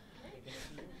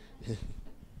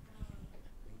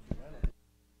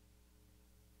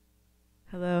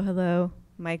 Hello.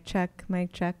 Mic check.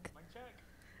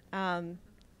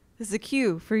 This is a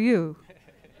cue for you.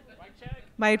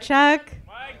 Mic check.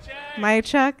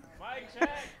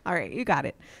 All right, you got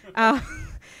it.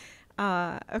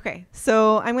 Okay,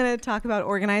 so I'm going to talk about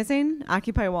organizing,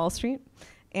 Occupy Wall Street.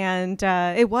 And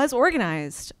it was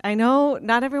organized. I know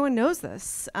not everyone knows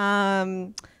this.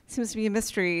 Seems to be a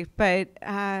mystery, but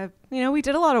we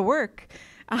did a lot of work.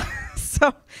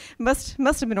 So must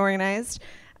have been organized.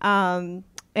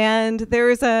 And there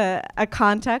is a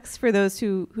context for those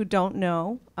who don't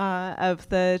know of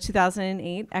the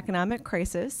 2008 economic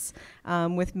crisis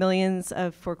with millions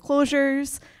of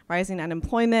foreclosures, rising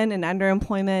unemployment and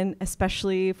underemployment,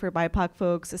 especially for BIPOC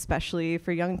folks, especially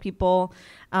for young people.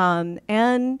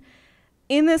 And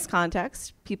in this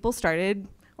context, people started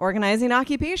organizing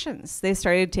occupations. They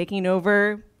started taking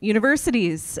over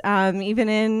universities, even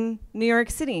in New York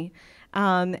City,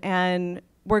 and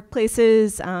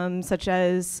workplaces such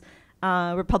as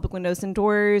Republic Windows and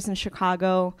Doors in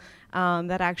Chicago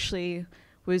that actually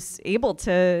was able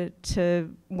to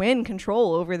win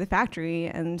control over the factory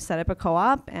and set up a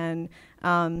co-op. And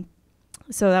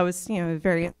so that was a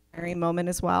very inspiring moment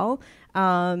as well.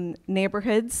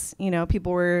 Neighborhoods,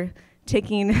 people were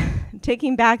taking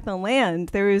taking back the land.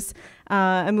 There was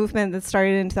a movement that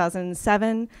started in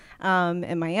 2007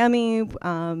 in Miami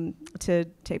to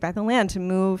take back the land, to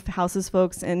move houseless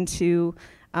folks into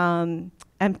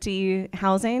empty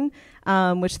housing,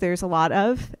 which there's a lot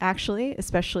of, actually,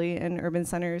 especially in urban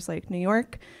centers like New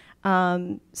York.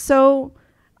 So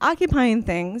occupying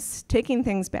things, taking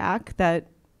things back that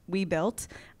we built,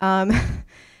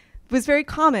 was very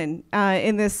common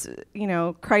in this,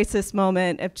 crisis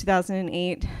moment of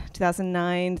 2008,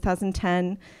 2009,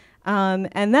 2010.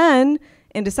 And then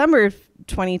in December of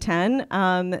 2010,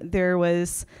 there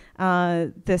was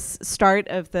this start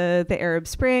of the Arab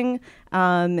Spring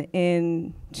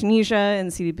in Tunisia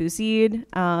and Sidi Bouzid,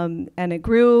 and it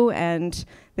grew, and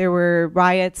there were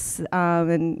riots,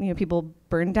 and people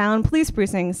burned down police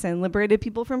precincts and liberated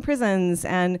people from prisons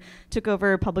and took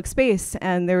over public space.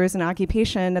 And there was an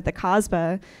occupation at the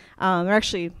Kasbah, there were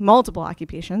actually multiple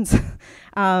occupations,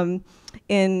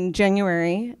 in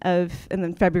January and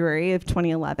then February of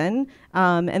 2011.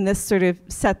 And this sort of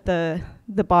set the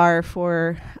bar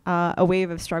for a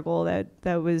wave of struggle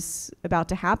that was about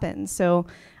to happen. So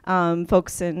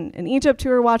folks in Egypt who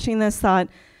were watching this thought,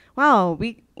 wow,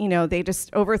 they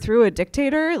just overthrew a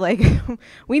dictator. Like,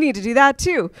 we need to do that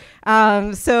too.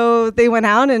 So they went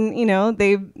out and,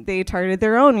 they targeted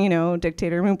their own,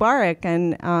 dictator Mubarak,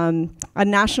 and a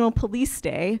national police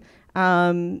day.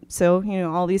 So,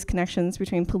 all these connections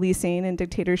between policing and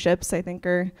dictatorships, I think,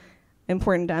 are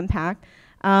important to unpack.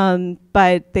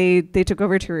 But they took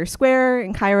over Tahrir Square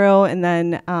in Cairo, and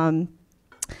then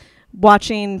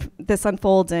watching this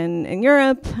unfold in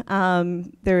Europe,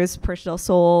 there was Puerto del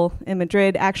Sol in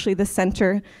Madrid, actually the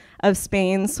center of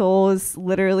Spain. Sol is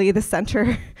literally the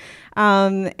center,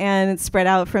 and it spread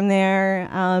out from there,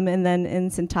 and then in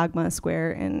Syntagma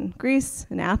Square in Greece,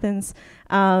 in Athens.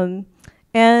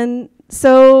 And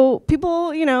so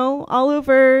people, all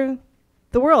over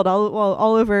the world,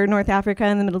 all over North Africa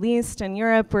and the Middle East and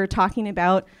Europe were talking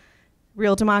about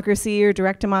real democracy or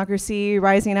direct democracy,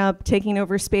 rising up, taking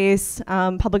over space,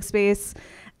 public space,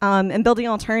 and building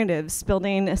alternatives,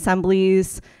 building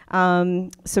assemblies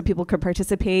so people could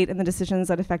participate in the decisions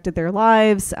that affected their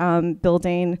lives,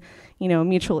 building,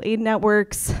 mutual aid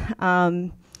networks.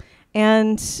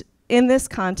 And in this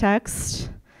context,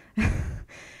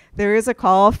 there is a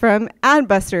call from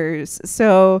Adbusters.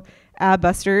 So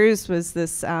Adbusters was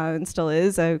this, and still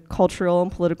is, a cultural and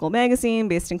political magazine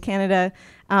based in Canada.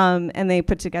 And they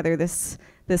put together this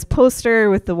poster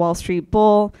with the Wall Street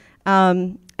Bull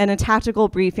and a tactical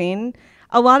briefing.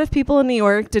 A lot of people in New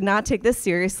York did not take this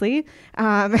seriously.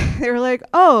 They were like,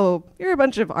 oh, you're a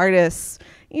bunch of artists.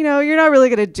 You're not really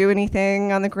going to do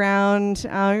anything on the ground.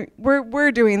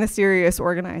 We're doing the serious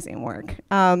organizing work.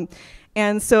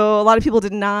 And so a lot of people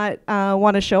did not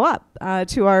want to show up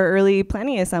to our early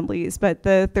planning assemblies, but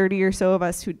the 30 or so of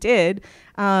us who did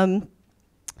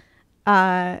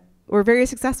were very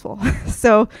successful.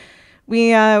 So we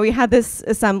had this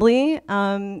assembly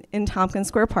in Tompkins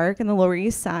Square Park in the Lower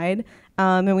East Side,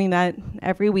 and we met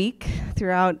every week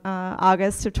throughout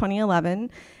August of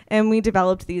 2011. And we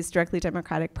developed these directly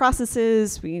democratic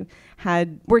processes. We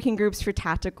had working groups for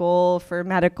tactical, for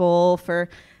medical, for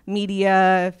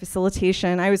media,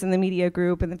 facilitation. I was in the media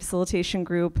group and the facilitation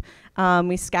group.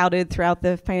 We scouted throughout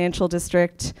the financial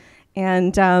district,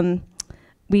 and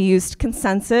we used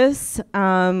consensus,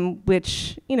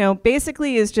 which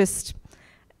basically is just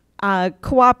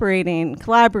cooperating,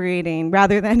 collaborating,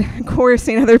 rather than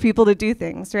coercing other people to do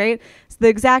things, right? So the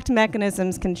exact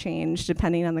mechanisms can change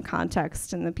depending on the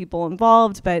context and the people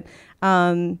involved, but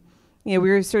we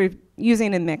were sort of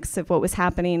using a mix of what was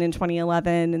happening in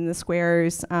 2011 in the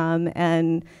squares,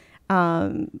 and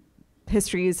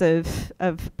histories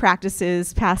of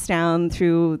practices passed down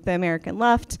through the American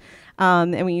left,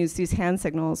 and we used these hand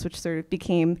signals, which sort of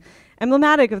became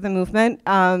emblematic of the movement,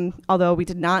 although we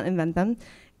did not invent them.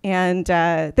 And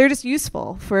they're just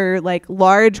useful for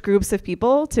large groups of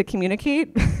people to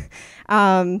communicate.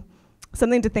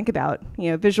 Something to think about.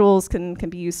 Visuals can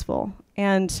be useful.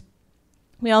 And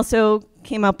we also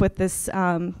came up with this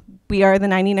 "We Are the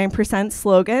 99%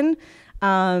 slogan.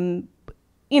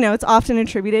 It's often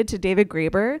attributed to David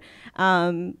Graeber.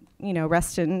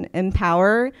 Rest in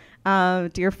power,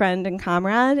 dear friend and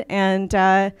comrade. And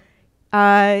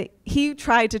he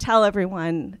tried to tell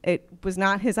everyone it was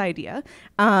not his idea.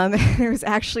 It was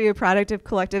actually a product of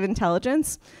collective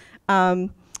intelligence.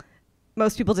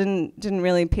 most people didn't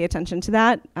really pay attention to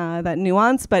that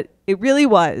nuance, but it really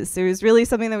was. It was really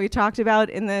something that we talked about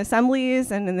in the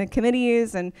assemblies and in the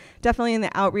committees, and definitely in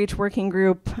the outreach working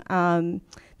group.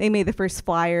 They made the first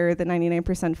flyer, the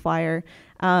 99% flyer,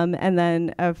 and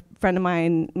then a friend of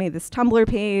mine made this Tumblr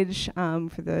page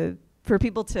for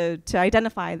people to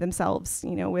identify themselves,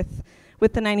 with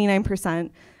the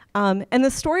 99%. And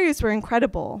the stories were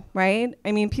incredible, right?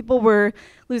 I mean, people were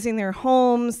losing their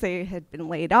homes. They had been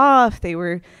laid off. They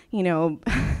were,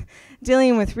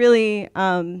 dealing with really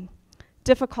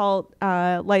difficult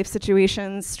life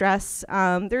situations, stress.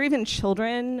 There were even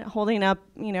children holding up,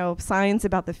 signs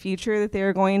about the future that they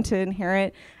were going to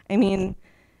inherit. I mean,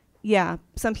 yeah,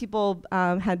 some people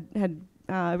had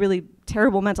really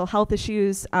terrible mental health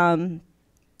issues.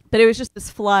 But it was just this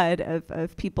flood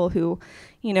of people who,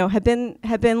 had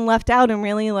been left out and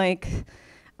really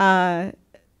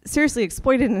seriously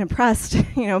exploited and oppressed,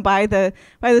 by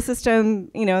the system,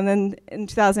 and then in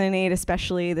 2008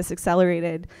 especially, this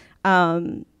accelerated.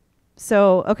 So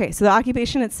the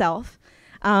occupation itself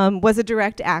was a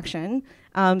direct action.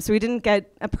 So we didn't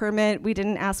get a permit, we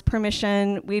didn't ask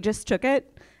permission, we just took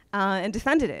it and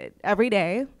defended it every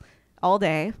day, all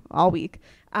week.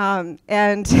 And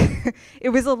it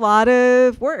was a lot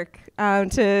of work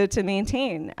to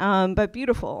maintain, but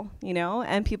beautiful,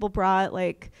 and people brought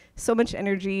so much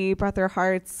energy, brought their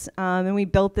hearts, and we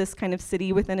built this kind of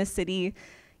city within a city,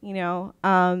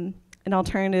 an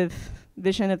alternative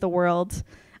vision of the world,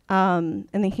 in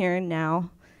the here and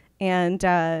now. And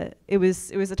it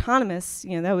was autonomous,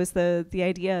 that was the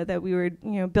idea, that we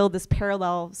would build this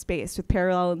parallel space with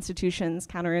parallel institutions,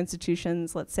 counter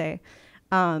institutions, let's say,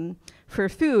 for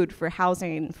food, for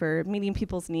housing, for meeting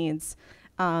people's needs,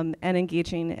 and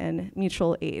engaging in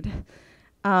mutual aid.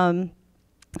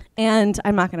 And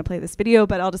I'm not going to play this video,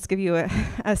 but I'll just give you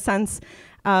a sense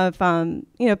of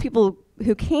people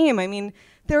who came. I mean,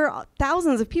 there are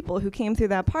thousands of people who came through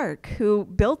that park who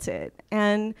built it,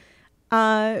 and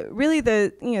really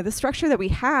the structure that we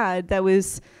had that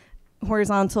was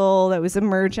horizontal, that was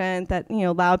emergent, that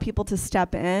allowed people to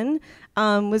step in,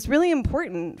 was really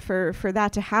important for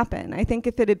that to happen. I think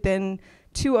if it had been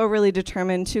too overly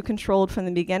determined, too controlled from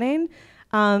the beginning,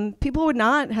 people would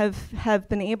not have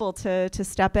been able to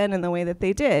step in the way that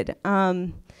they did.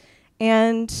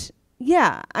 And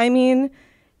yeah, I mean,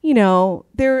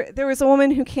 there was a woman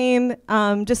who came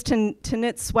just to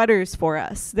knit sweaters for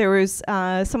us. There was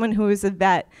someone who was a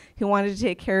vet who wanted to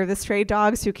take care of the stray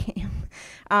dogs who came.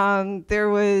 There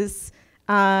was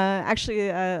actually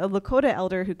a Lakota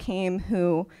elder who came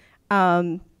who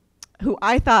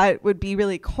I thought would be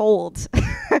really cold.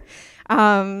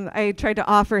 I tried to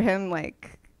offer him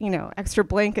extra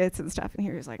blankets and stuff, and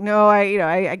he was like, no,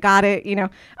 I got it,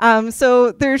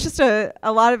 So there's just a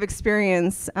lot of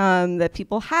experience that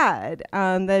people had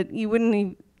that you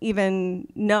wouldn't even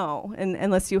know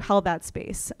unless you held that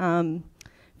space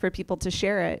for people to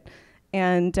share it.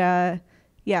 And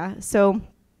so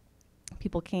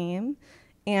people came,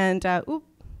 and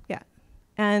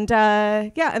and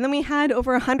then we had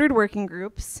over 100 working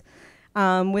groups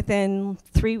within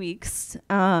 3 weeks.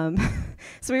 So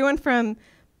we went from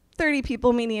 30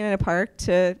 people meeting in a park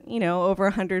to over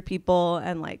 100 people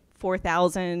and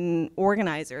 4,000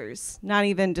 organizers, not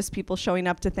even just people showing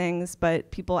up to things, but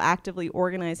people actively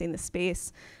organizing the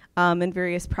space and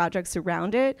various projects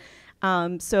around it.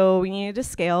 So we needed to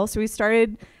scale. So we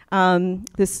started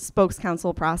this spokes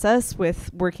council process with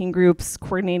working groups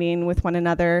coordinating with one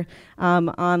another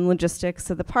on logistics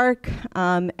of the park.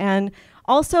 And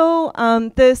also,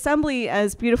 the assembly,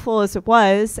 as beautiful as it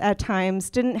was at times,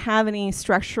 didn't have any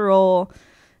structural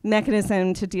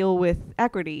mechanism to deal with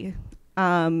equity.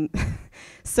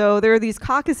 So there were these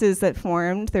caucuses that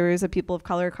formed. There was a People of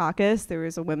Color caucus, there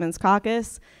was a Women's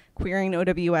caucus, Queering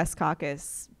OWS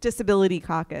caucus, Disability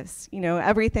caucus,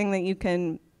 everything that you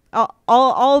can,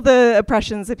 all the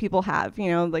oppressions that people have,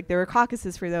 there were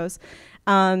caucuses for those.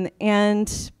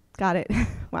 And got it,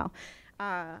 wow.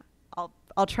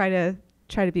 I'll try to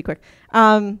be quick.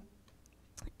 And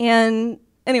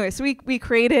anyway, so we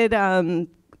created the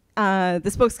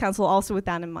Spokes Council also with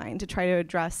that in mind, to try to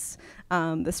address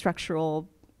the structural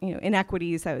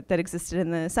inequities that existed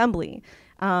in the assembly.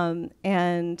 So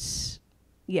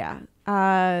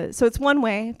it's one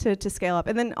way to scale up.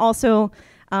 And then also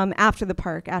after the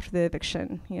park, after the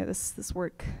eviction, this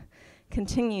work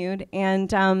continued. And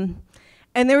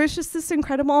there was just this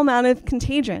incredible amount of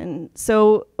contagion.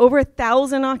 So over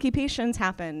 1,000 occupations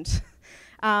happened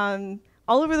all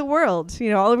over the world,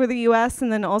 all over the US,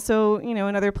 and then also,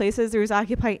 in other places. There was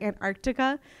Occupy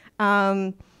Antarctica.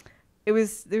 There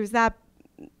was that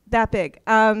big.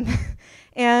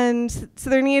 And so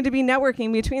there needed to be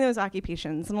networking between those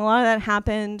occupations. And a lot of that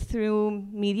happened through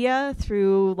media,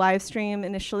 through live stream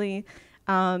initially,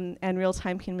 and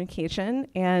real-time communication.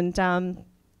 And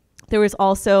there was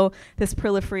also this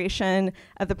proliferation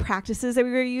of the practices that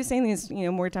we were using, these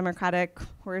more democratic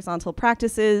horizontal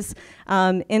practices,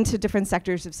 into different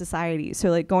sectors of society. So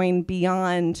like going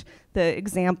beyond the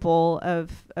example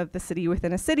of the city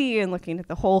within a city and looking at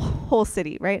the whole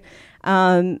city, right?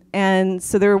 And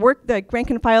so there were the rank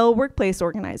and file workplace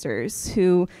organizers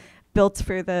who built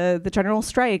for the general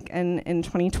strike in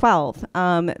 2012.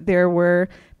 There were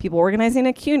people organizing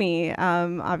at Cuny,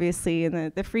 obviously,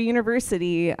 in the Free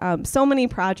University, so many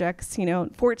projects,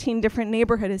 14 different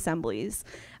neighborhood assemblies,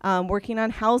 working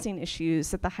on housing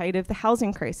issues at the height of the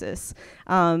housing crisis,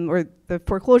 or the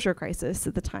foreclosure crisis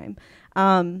at the time.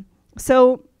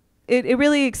 So it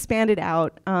really expanded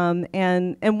out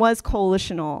and was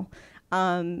coalitional,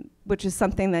 which is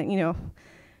something that,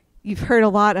 you've heard a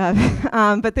lot of,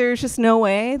 but there's just no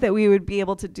way that we would be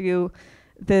able to do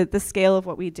the scale of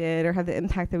what we did or have the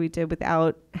impact that we did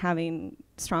without having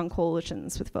strong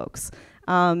coalitions with folks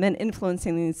and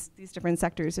influencing these different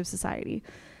sectors of society.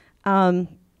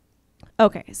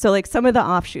 Okay, so like some of the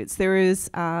offshoots, there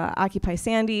was Occupy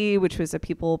Sandy, which was a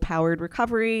people-powered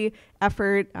recovery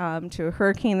effort to a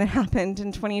hurricane that happened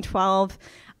in 2012.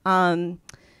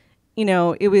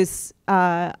 It was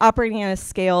operating at a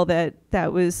scale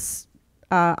that was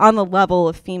on the level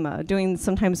of FEMA, doing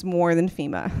sometimes more than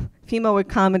FEMA. FEMA would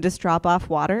come and just drop off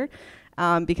water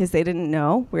because they didn't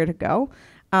know where to go.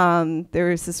 There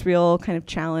was this real kind of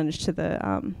challenge to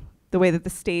the way that the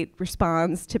state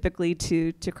responds typically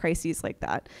to crises like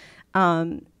that.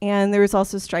 And there was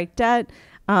also strike debt,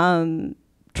 trying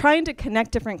to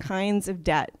connect different kinds of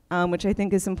debt, which I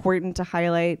think is important to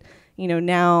highlight.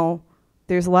 Now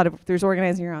there's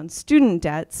organizing around student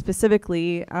debt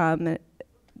specifically,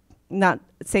 not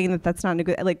saying that that's not a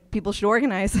good, like people should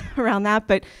organize around that,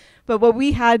 but what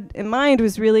we had in mind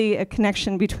was really a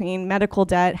connection between medical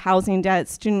debt, housing debt,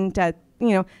 student debt,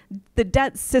 the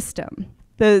debt system,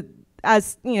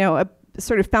 as a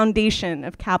sort of foundation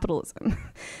of capitalism.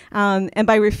 And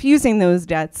by refusing those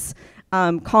debts,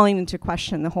 calling into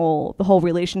question the whole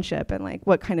relationship and like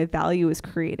what kind of value is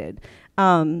created.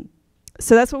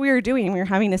 So that's what we were doing. We were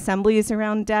having assemblies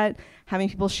around debt, having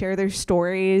people share their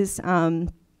stories.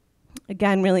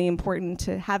 Again, really important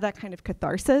to have that kind of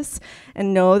catharsis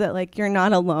and know that like you're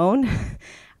not alone,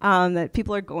 that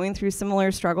people are going through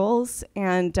similar struggles,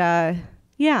 and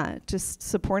just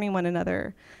supporting one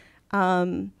another.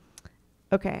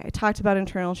 Okay, I talked about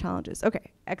internal challenges.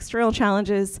 Okay, external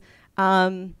challenges.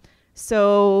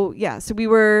 So we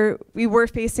were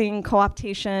facing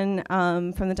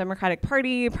co-optation from the Democratic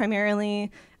Party,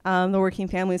 primarily the Working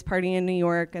Families Party in New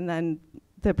York, and then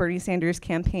the Bernie Sanders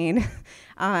campaign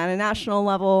at a national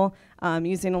level,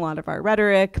 using a lot of our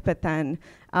rhetoric, but then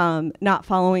not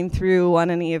following through on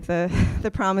any of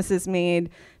the promises made.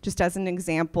 Just as an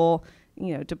example,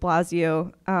 de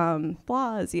Blasio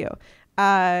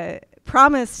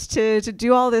promised to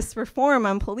do all this reform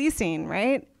on policing,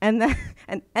 right? And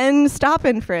end stop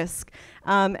and frisk,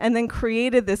 and then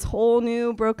created this whole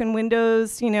new broken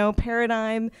windows,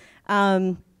 paradigm,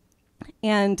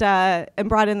 and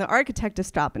brought in the architect of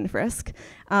stop and frisk,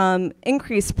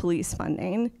 increased police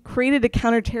funding, created a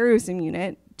counterterrorism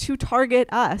unit to target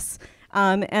us,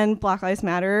 and Black Lives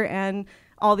Matter and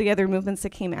all the other movements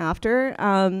that came after.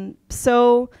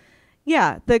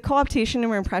 The co-optation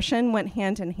and repression went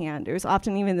hand in hand. It was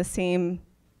often even the same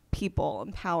people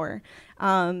in power.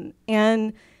 And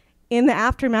in the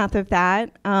aftermath of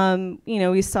that,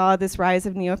 we saw this rise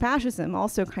of neo-fascism,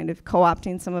 also kind of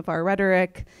co-opting some of our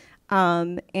rhetoric.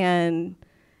 So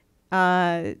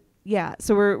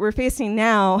we're facing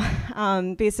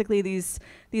now basically these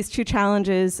two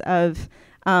challenges of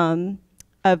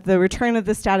the return of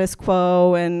the status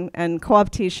quo and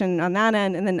co-optation on that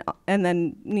end, and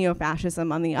then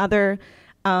neo-fascism on the other.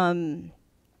 And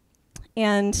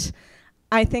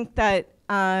I think that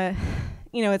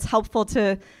it's helpful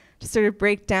to sort of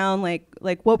break down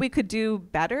like what we could do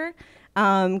better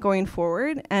going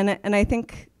forward. And I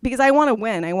think, because I want to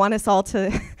win, I want us all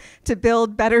to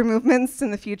build better movements in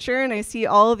the future, and I see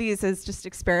all of these as just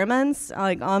experiments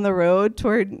like on the road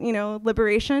toward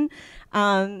liberation.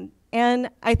 And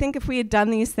I think if we had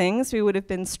done these things, we would have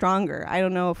been stronger. I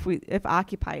don't know if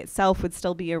Occupy itself would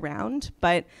still be around,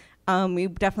 but we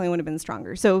definitely would have been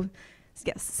stronger. So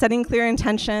yes, setting clear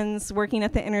intentions, working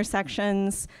at the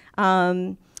intersections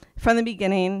from the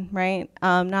beginning, right?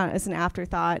 Not as an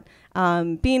afterthought.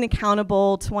 Being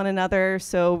accountable to one another.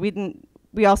 So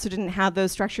we also didn't have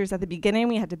those structures at the beginning.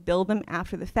 We had to build them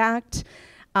after the fact.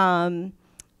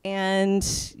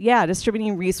 And yeah,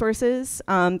 distributing resources.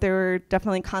 There were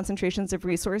definitely concentrations of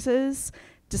resources.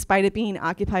 Despite it being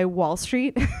Occupy Wall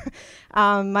Street,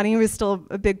 money was still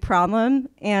a big problem.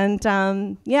 And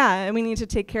yeah, and we need to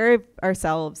take care of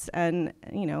ourselves and,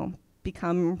 you know,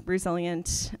 become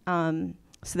resilient so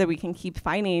that we can keep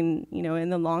fighting, you know, in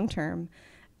the long term.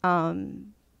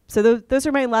 So those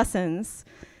are my lessons.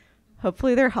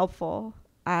 Hopefully they're helpful.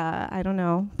 I don't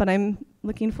know, but I'm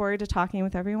looking forward to talking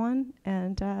with everyone.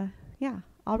 And yeah,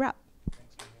 I'll wrap.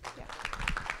 Yeah.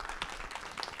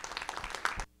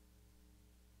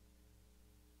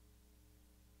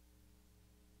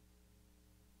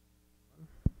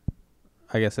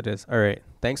 I guess it is. All right.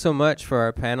 Thanks so much for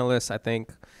our panelists. I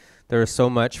think there is so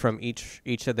much from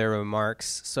each of their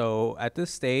remarks. So at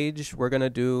this stage, we're going to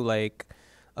do like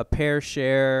a pair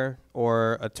share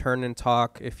or a turn and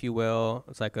talk, if you will.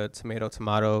 It's like a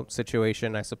tomato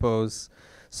situation, I suppose.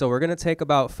 So we're going to take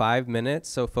about 5 minutes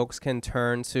so folks can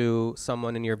turn to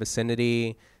someone in your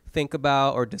vicinity, think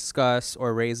about or discuss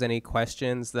or raise any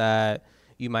questions that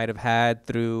you might have had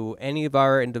through any of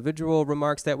our individual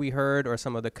remarks that we heard or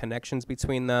some of the connections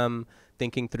between them,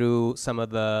 thinking through some of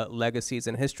the legacies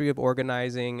and history of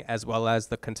organizing, as well as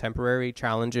the contemporary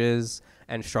challenges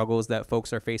and struggles that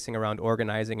folks are facing around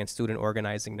organizing and student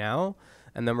organizing now.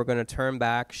 And then we're going to turn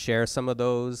back, share some of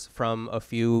those from a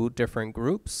few different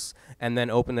groups, and then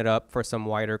open it up for some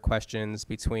wider questions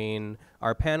between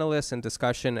our panelists and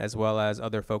discussion, as well as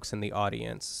other folks in the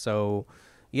audience. So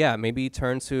yeah, maybe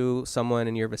turn to someone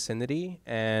in your vicinity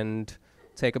and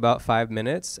take about 5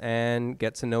 minutes and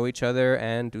get to know each other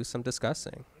and do some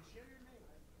discussing.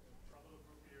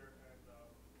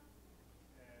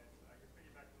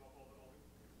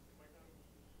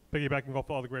 Piggybacking off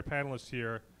all the great panelists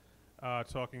here,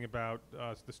 talking about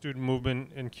the student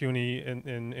movement in Cuny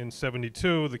in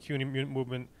 72, the Cuny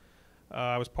movement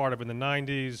I was part of in the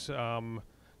 90s,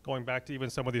 going back to even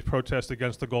some of these protests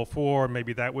against the Gulf War,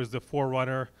 maybe that was the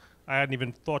forerunner. I hadn't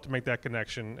even thought to make that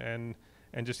connection.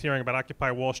 And just hearing about Occupy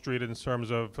Wall Street in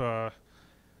terms of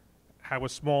how a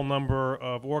small number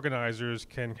of organizers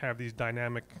can have these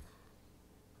dynamic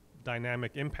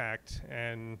impact,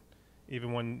 and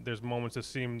even when there's moments that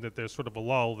seem that there's sort of a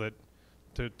lull, that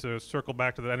to circle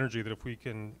back to the energy that if we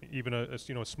can, even a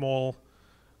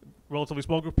relatively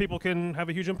small group of people can have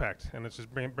a huge impact, and it's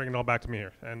just bring it all back to me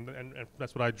here, and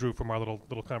that's what I drew from our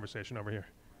little conversation over here.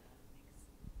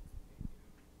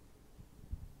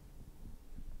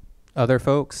 Other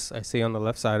folks I see on the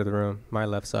left side of the room, my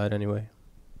left side anyway.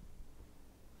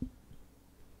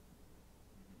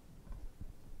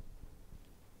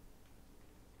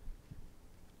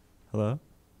 Hello?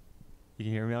 You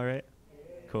can hear me all right?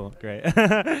 Cool, great.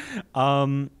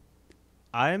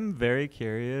 I'm very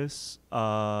curious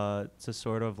to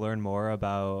sort of learn more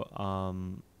about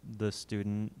the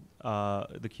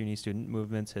CUNY student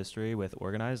movement's history with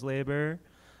organized labor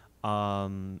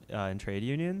and trade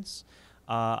unions.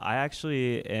 I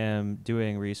actually am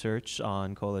doing research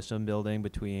on coalition building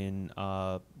between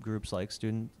groups like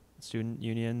student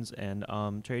unions and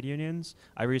trade unions.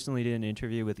 I recently did an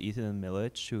interview with Ethan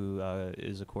Milich, who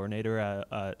is a coordinator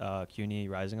at CUNY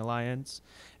Rising Alliance,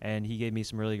 and he gave me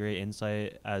some really great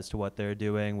insight as to what they're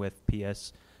doing with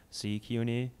PSC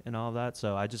CUNY and all of that.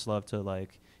 So I just love to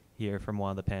hear from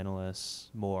one of the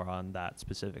panelists more on that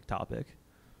specific topic.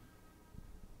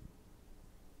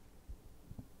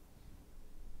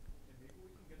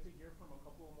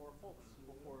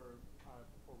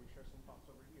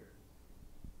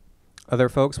 Other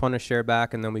folks want to share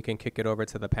back, and then we can kick it over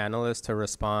to the panelists to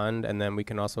respond, and then we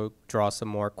can also draw some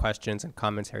more questions and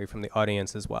commentary from the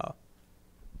audience as well.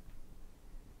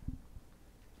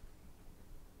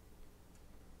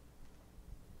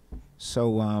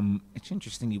 So it's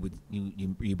interesting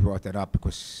you brought that up,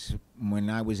 because when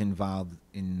I was involved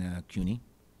in CUNY,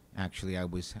 actually I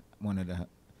was one of the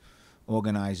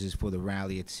organizers for the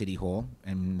rally at City Hall,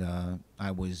 and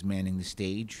I was manning the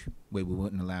stage where we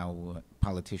wouldn't allow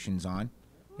politicians on.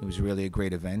 It was really a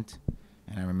great event,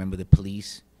 and I remember the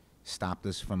police stopped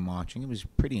us from marching. It was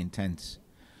pretty intense.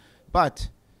 But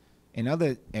in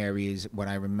other areas, what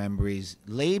I remember is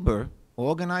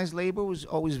organized labor was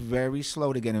always very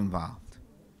slow to get involved,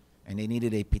 and they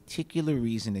needed a particular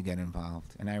reason to get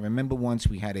involved. And I remember once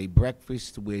we had a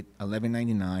breakfast with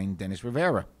 1199 Dennis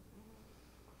Rivera,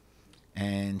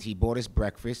 and he bought us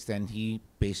breakfast, and he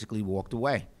basically walked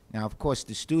away. Now, of course,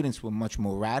 the students were much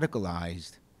more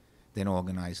radicalized than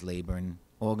organized labor, and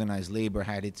organized labor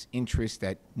had its interests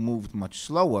that moved much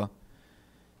slower.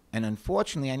 And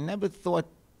unfortunately, I never thought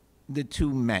the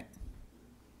two met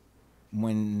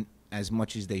as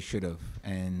much as they should have.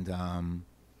 And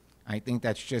I think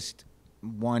that's just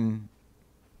one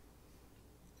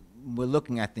we're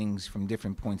looking at things from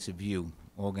different points of view,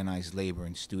 organized labor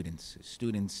and students.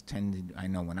 Students tended, I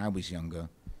know when I was younger,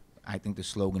 I think the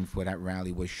slogan for that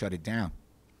rally was "Shut it down,"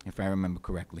 if I remember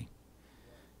correctly.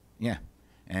 Yeah,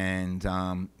 and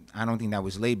I don't think that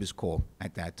was labor's call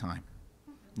at that time.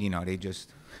 You know, they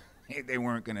just, they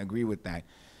weren't going to agree with that.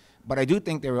 But I do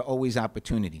think there are always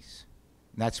opportunities.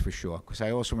 That's for sure. Because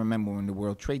I also remember when the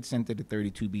World Trade Center, the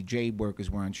 32BJ workers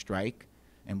were on strike,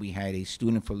 and we had a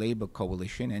Student for Labor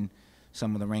coalition, and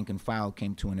some of the rank and file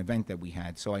came to an event that we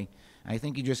had. So I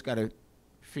think you just got to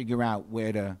figure out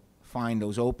where to find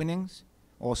those openings.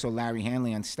 Also, Larry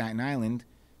Hanley on Staten Island,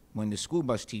 when the school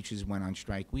bus teachers went on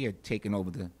strike, we had taken over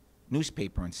the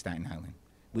newspaper in Staten Island.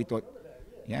 We thought,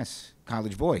 yes,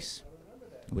 College Voice,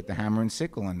 with the hammer and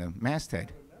sickle on the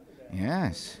masthead.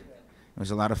 Yes, it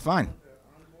was a lot of fun.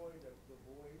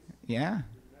 Yeah,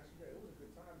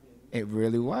 it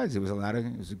really was. It was a lot of.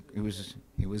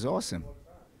 It was awesome.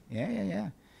 Yeah.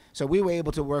 So we were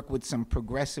able to work with some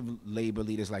progressive labor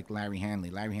leaders like Larry Hanley.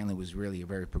 Larry Hanley was really a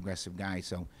very progressive guy.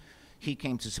 So he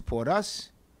came to support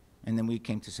us, and then we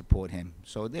came to support him.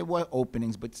 So there were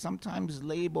openings, but sometimes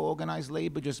labor, organized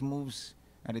labor, just moves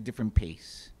at a different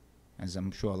pace, as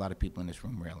I'm sure a lot of people in this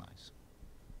room realize.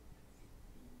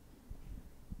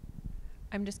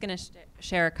 I'm just going to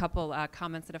share a couple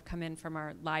comments that have come in from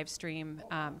our live stream,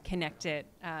 connect it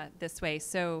this way.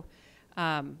 So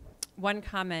one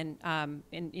comment,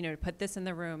 to put this in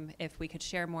the room, if we could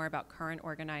share more about current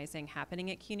organizing happening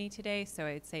at Cuny today. So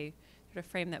I'd say sort of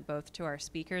frame that both to our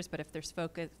speakers, but if there's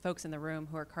folks in the room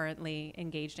who are currently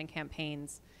engaged in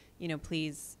campaigns,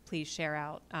 please share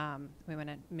out. We want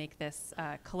to make this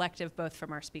collective, both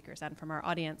from our speakers and from our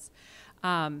audience.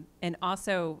 And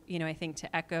also, I think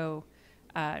to echo,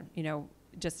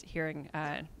 just hearing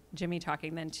Jimmy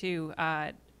talking then too,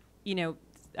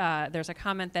 there's a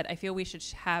comment that I feel we should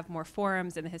have more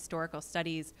forums in the historical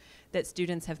studies that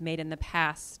students have made in the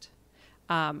past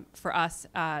for us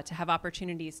to have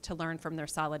opportunities to learn from their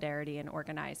solidarity and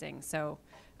organizing. So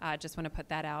just want to put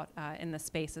that out in the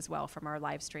space as well from our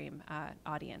live stream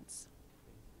audience.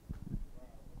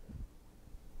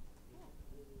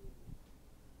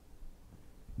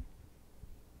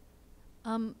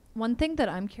 One thing that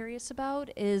I'm curious about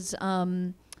is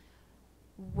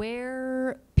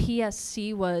where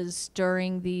PSC was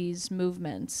during these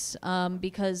movements,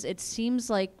 because it seems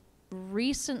like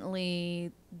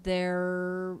recently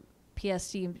their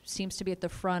PSC seems to be at the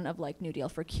front of like New Deal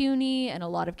for Cuny and a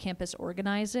lot of campus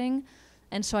organizing.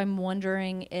 And so I'm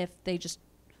wondering if they just,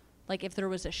 like if there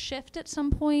was a shift at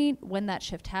some point, when that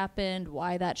shift happened,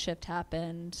 why that shift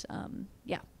happened,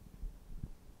 yeah.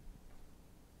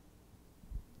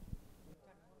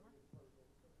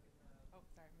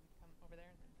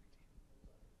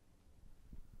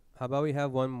 How about we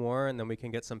have one more, and then we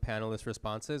can get some panelist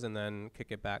responses, and then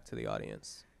kick it back to the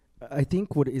audience. I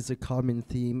think what is a common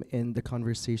theme in the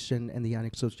conversation and the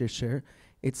anecdotes they share,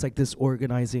 it's like this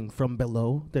organizing from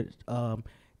below that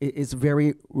is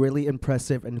really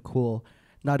impressive and cool.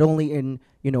 Not only in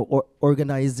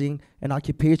organizing an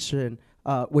occupation,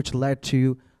 which led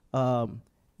to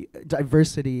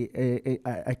diversity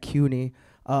at Cuny,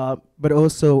 but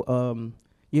also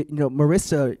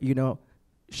Marisa,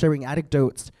 sharing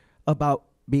anecdotes about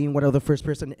being one of the first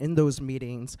person in those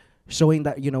meetings, showing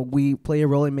that we play a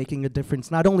role in making a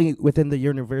difference, not only within the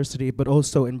university, but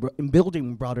also in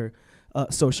building broader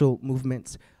social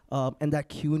movements, and that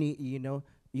Cuny,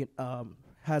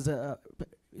 has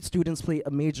students play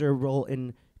a major role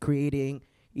in creating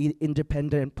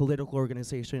independent political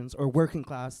organizations or working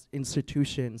class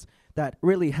institutions that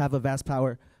really have a vast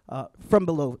power from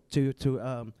below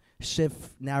to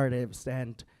shift narratives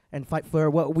and fight for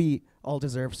what we all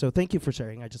deserve. So thank you for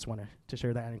sharing. I just wanted to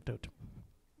share that anecdote.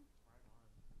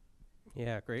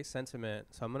 Yeah, great sentiment.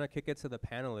 So I'm going to kick it to the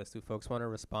panelists. Do folks want to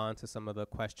respond to some of the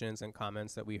questions and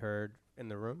comments that we heard in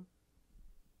the room?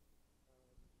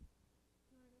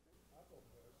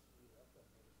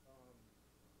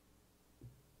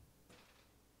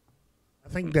 I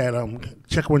think that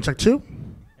check one, check two.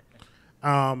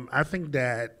 I think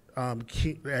that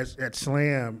at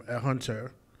SLAM at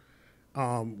Hunter,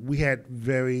 we had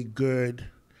very good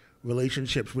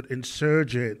relationships with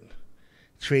insurgent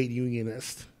trade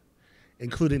unionists,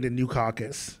 including the New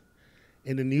Caucus.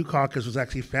 And the New Caucus was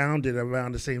actually founded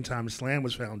around the same time SLAM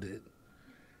was founded.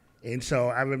 And so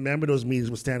I remember those meetings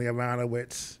with Stanley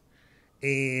Aronowitz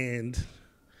and,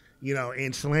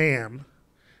 in SLAM,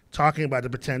 talking about the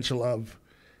potential of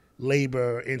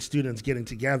labor and students getting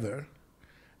together.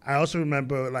 I also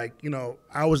remember,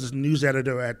 I was this news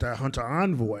editor at Hunter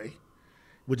Envoy,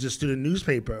 which is a student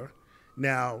newspaper.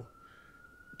 Now,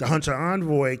 the Hunter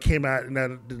Envoy came out, and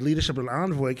the leadership of the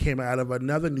Envoy came out of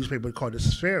another newspaper called the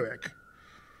Spheric.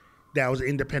 That was an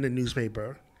independent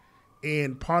newspaper.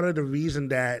 And part of the reason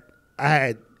that I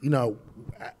had,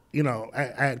 I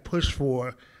had pushed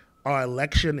for our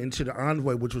election into the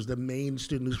Envoy, which was the main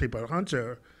student newspaper at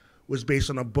Hunter, was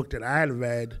based on a book that I had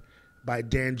read by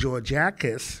Dan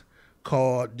Georgiakis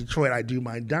called Detroit, I Do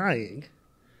My Dying.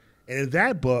 And in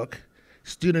that book,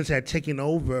 students had taken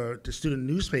over the student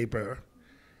newspaper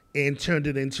and turned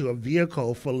it into a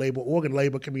vehicle for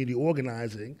labor community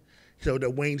organizing. So the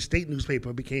Wayne State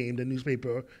newspaper became the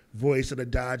newspaper voice of the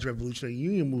Dodge Revolutionary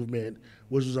Union movement,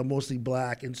 which was a mostly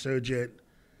black insurgent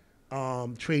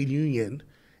trade union.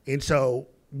 And so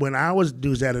when I was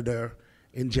news editor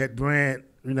and Jet Brandt,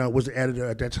 was the editor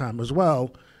at that time as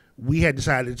well, we had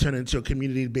decided to turn it into a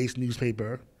community-based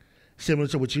newspaper, similar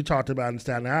to what you talked about in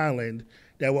Staten Island,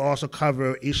 that will also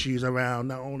cover issues around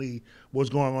not only what's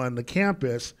going on the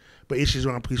campus, but issues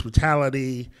around police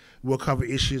brutality. We'll cover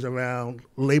issues around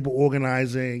labor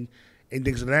organizing and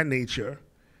things of that nature.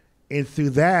 And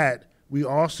through that, we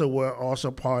also were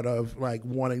part of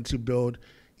wanting to build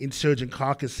insurgent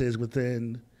caucuses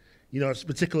within,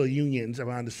 particular unions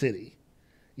around the city,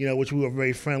 which we were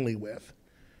very friendly with.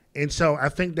 And so I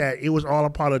think that it was all a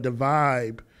part of the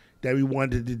vibe that we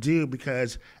wanted to do,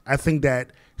 because I think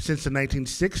that since the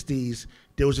 1960s,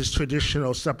 there was this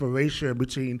traditional separation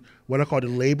between what I call the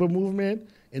labor movement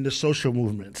and the social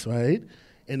movements, right?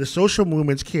 And the social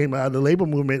movements came out, the labor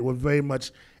movement were very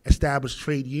much established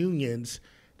trade unions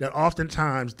that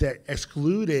oftentimes that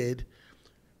excluded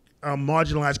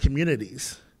marginalized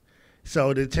communities.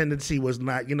 So the tendency was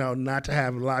not to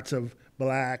have lots of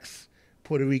blacks,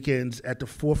 Puerto Ricans at the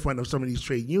forefront of some of these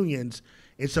trade unions.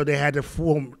 And so they had to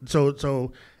form,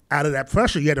 so out of that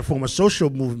pressure, you had to form a social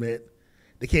movement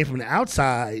that came from the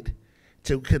outside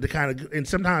to kind of, and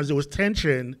sometimes there was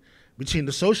tension between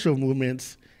the social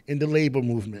movements and the labor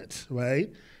movements,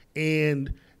 right?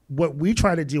 And what we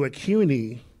try to do at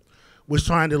Cuny was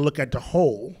trying to look at the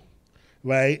whole,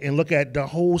 right? And look at the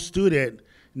whole student,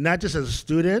 not just as a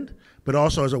student, but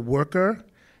also as a worker,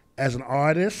 as an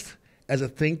artist, as a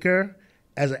thinker,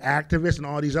 as an activist, and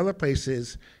all these other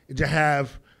places, to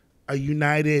have a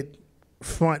united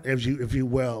front, if you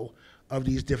will, of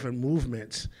these different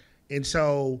movements. And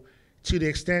so to the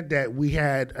extent that we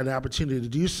had an opportunity to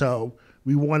do so,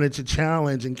 we wanted to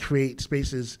challenge and create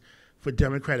spaces for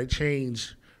democratic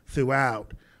change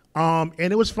throughout. And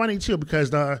it was funny too, because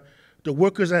the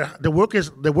workers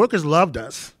loved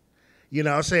us,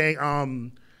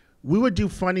 saying we would do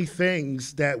funny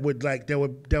things that would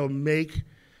make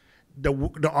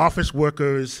the office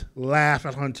workers laugh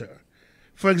at Hunter.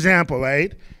 For example,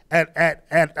 right,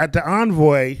 at the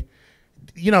Envoy,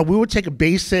 we would take a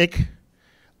basic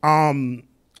memos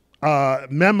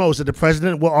that the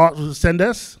president will send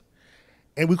us,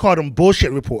 and we call them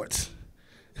bullshit reports.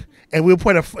 And we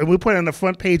put it on the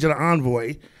front page of the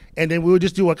Envoy, and then we would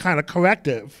just do a kind of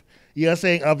corrective,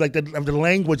 of the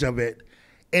language of it,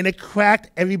 and it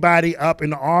cracked everybody up in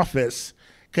the office,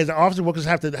 because the office workers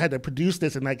had to produce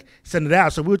this and send it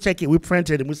out. So we would take it, we print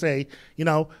it, and we say,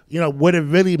 what it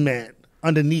really meant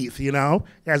underneath,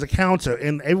 as a counter,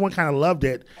 and everyone kind of loved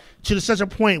it to such a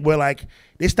point where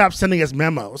they stopped sending us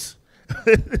memos.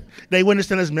 They wouldn't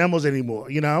send us memos anymore,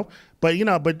 But we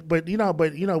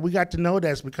got to know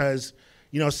this because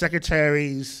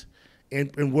secretaries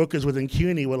and workers within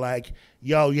Cuny were like,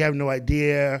 yo, you have no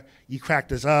idea, you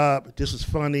cracked us up, this was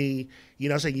funny,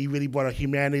 saying you really brought a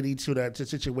humanity to the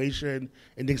situation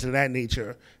and things of that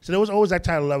nature. So there was always that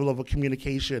type of level of a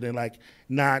communication and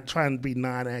not trying to be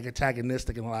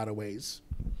non-antagonistic in a lot of ways.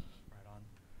 Right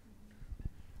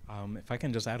on. If I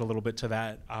can just add a little bit to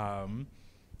that,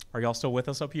 are y'all still with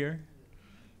us up here?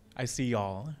 I see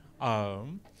y'all. I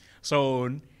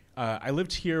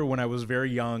lived here when I was very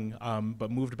young,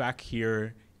 but moved back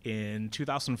here in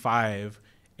 2005.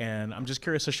 And I'm just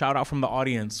curious, a shout out from the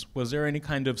audience. Was there any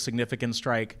kind of significant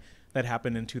strike that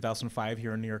happened in 2005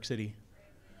 here in New York City?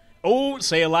 Oh,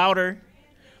 say it louder.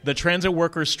 The transit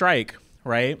workers strike,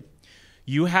 right?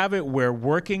 You have it where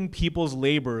working people's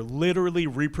labor literally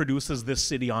reproduces this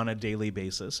city on a daily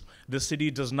basis. This city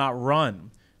does not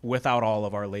run without all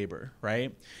of our labor,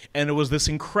 right? And it was this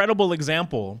incredible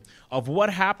example of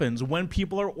what happens when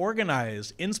people are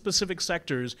organized in specific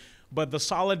sectors, but the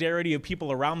solidarity of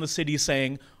people around the city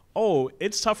saying, oh,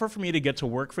 it's tougher for me to get to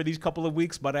work for these couple of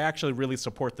weeks, but I actually really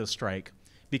support this strike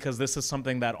because this is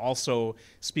something that also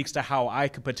speaks to how I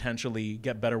could potentially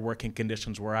get better working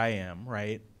conditions where I am,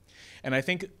 right? And I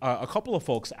think a couple of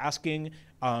folks asking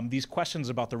these questions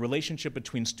about the relationship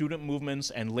between student movements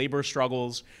and labor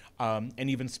struggles, and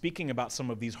even speaking about some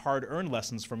of these hard-earned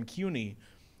lessons from Cuny,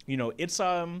 you know, it's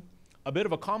a bit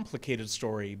of a complicated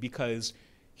story, because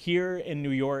here in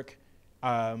New York,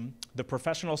 the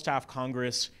Professional Staff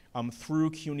Congress,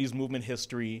 through Cuny's movement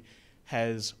history,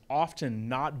 has often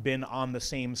not been on the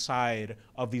same side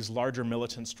of these larger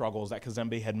militant struggles that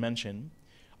Kazembe had mentioned.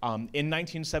 In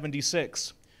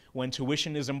 1976, when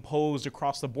tuition is imposed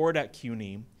across the board at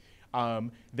Cuny,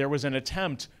 there was an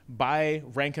attempt by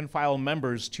rank and file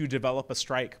members to develop a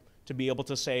strike, to be able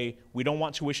to say, we don't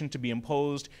want tuition to be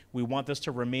imposed, we want this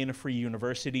to remain a free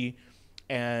university,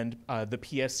 and the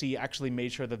PSC actually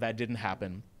made sure that that didn't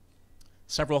happen.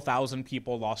 Several thousand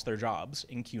people lost their jobs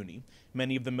in Cuny,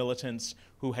 many of the militants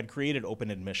who had created open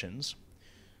admissions.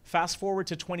 Fast forward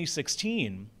to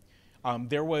 2016,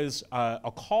 there was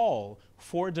a call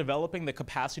for developing the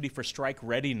capacity for strike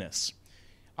readiness.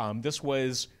 There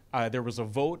was a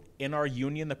vote in our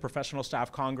union, the Professional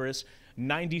Staff Congress.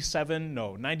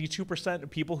 92% of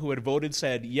people who had voted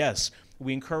said, yes,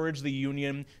 we encourage the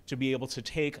union to be able to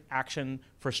take action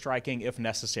for striking if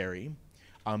necessary.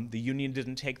 The union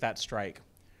didn't take that strike.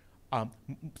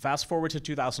 Fast forward to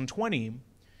 2020,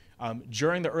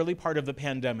 during the early part of the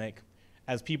pandemic,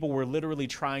 as people were literally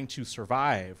trying to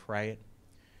survive, right?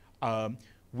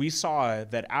 We saw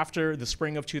that after the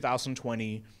spring of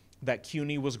 2020, that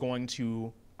Cuny was going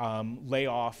to lay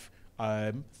off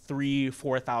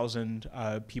 4,000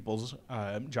 people's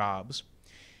jobs.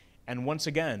 And once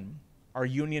again, our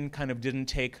union kind of didn't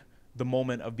take the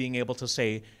moment of being able to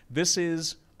say, this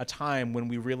is a time when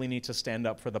we really need to stand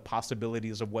up for the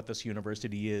possibilities of what this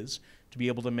university is, to be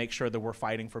able to make sure that we're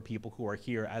fighting for people who are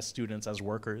here as students, as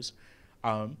workers.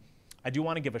 I do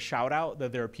want to give a shout out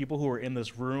that there are people who are in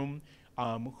this room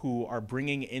who are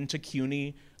bringing into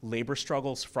Cuny labor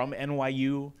struggles from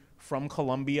NYU, from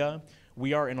Columbia.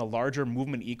 We are in a larger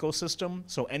movement ecosystem,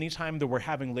 so anytime that we're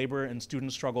having labor and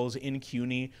student struggles in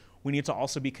Cuny, we need to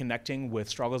also be connecting with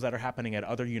struggles that are happening at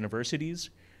other universities.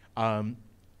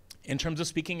 In terms of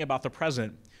speaking about the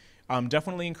present,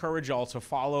 definitely encourage y'all to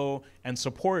follow and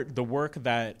support the work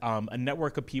that a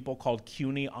network of people called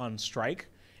Cuny on Strike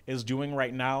is doing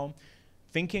right now,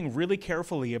 thinking really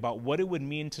carefully about what it would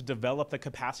mean to develop the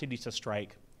capacity to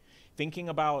strike, thinking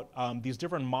about these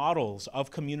different models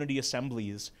of community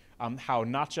assemblies, how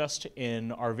not just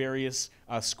in our various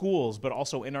schools, but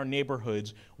also in our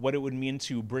neighborhoods, what it would mean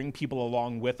to bring people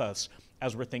along with us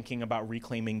as we're thinking about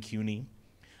reclaiming Cuny.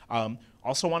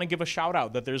 Also want to give a shout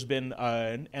out that there's been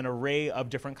an array of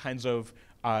different kinds of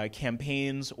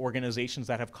campaigns, organizations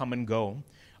that have come and go.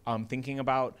 Thinking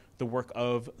about the work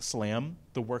of SLAM,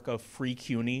 the work of Free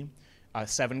Cuny,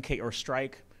 7K or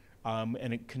Strike,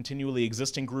 and a continually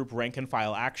existing group, Rank and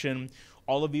File Action.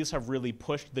 All of these have really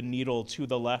pushed the needle to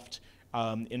the left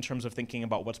in terms of thinking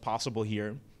about what's possible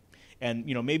here. And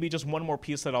you know, maybe just one more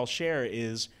piece that I'll share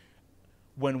is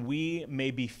when we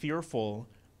may be fearful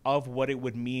of what it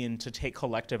would mean to take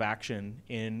collective action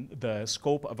in the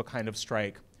scope of a kind of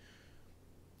strike,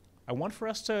 I want for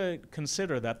us to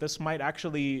consider that this might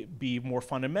actually be more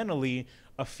fundamentally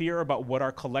a fear about what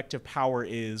our collective power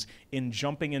is in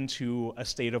jumping into a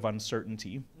state of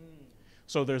uncertainty.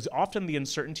 So there's often the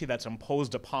uncertainty that's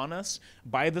imposed upon us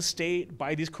by the state,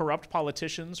 by these corrupt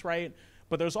politicians, right?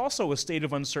 But there's also a state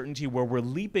of uncertainty where we're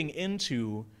leaping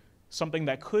into something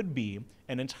that could be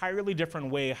an entirely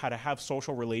different way how to have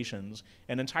social relations,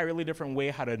 an entirely different way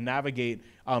how to navigate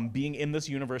being in this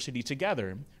university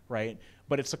together, right?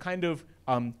 But it's a kind of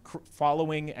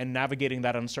following and navigating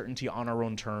that uncertainty on our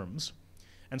own terms.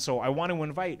 And so I want to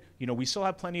invite, you know, we still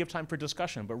have plenty of time for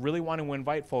discussion, but really want to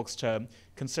invite folks to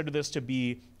consider this to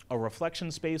be a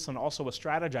reflection space and also a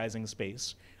strategizing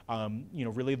space. You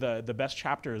know, really the best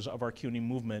chapters of our Cuny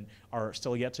movement are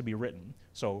still yet to be written.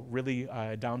 So really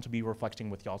down to be reflecting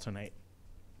with y'all tonight.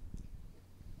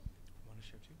 Want to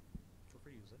share too? Feel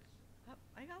free to use this. Oh,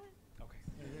 I got it. Okay.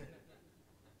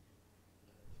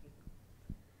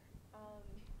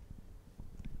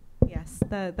 Yes,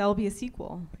 that'll be a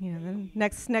sequel. You know,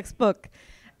 the next book.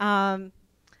 I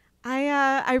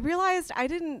realized I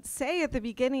didn't say at the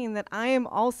beginning that I am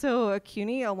also a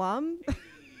Cuny alum.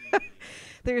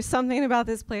 There's something about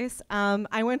this place.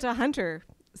 I went to Hunter,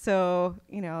 so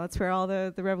you know that's where all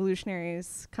the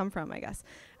revolutionaries come from, I guess.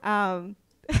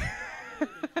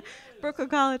 Brooklyn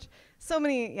College, so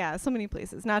many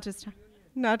places, not just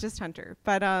Hunter,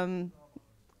 but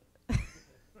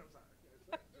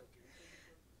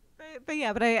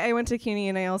But I went to Cuny,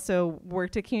 and I also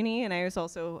worked at Cuny, and I was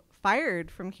also fired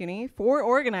from Cuny for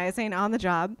organizing on the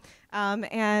job.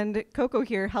 And Coco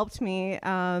here helped me,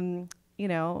 you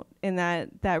know, in that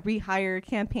rehire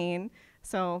campaign.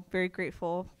 So very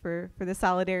grateful for the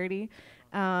solidarity.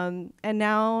 And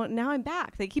now I'm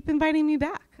back. They keep inviting me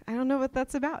back. I don't know what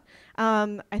that's about.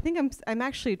 I think I'm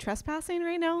actually trespassing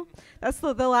right now. That's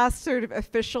the last sort of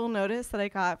official notice that I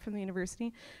got from the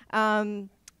university.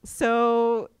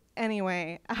 So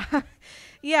anyway,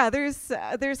 yeah, there's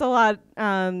a lot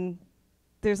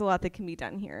that can be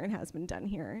done here and has been done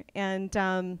here,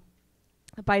 and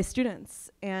by students.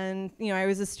 And you know, I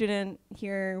was a student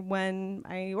here when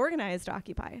I organized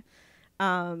Occupy.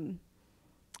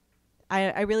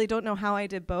 I really don't know how I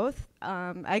did both.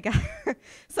 I got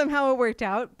somehow it worked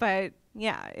out, but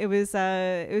yeah, it was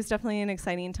definitely an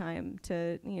exciting time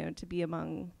to be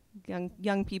among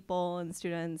young people and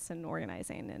students and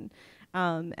organizing,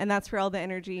 and that's where all the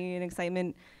energy and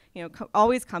excitement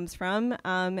always comes from.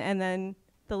 And then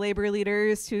the labor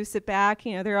leaders who sit back,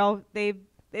 they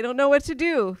don't know what to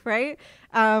do, right?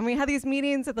 We had these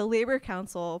meetings at the Labor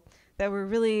Council that were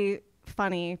really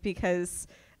funny because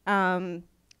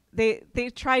they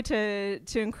tried to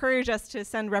encourage us to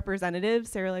send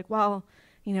representatives. They were like, well,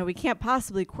 we can't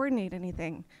possibly coordinate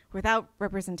anything without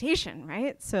representation,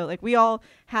 right? So like we all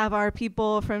have our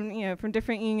people from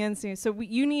different unions, so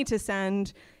you need to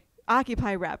send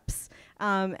Occupy reps,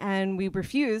 and we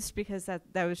refused because that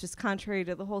was just contrary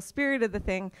to the whole spirit of the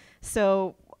thing.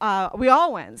 So we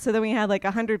all went. So then we had like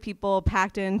 100 people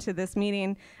packed into this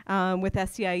meeting with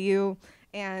SEIU,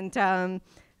 and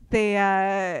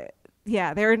they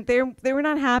were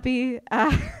not happy,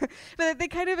 but they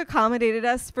kind of accommodated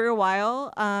us for a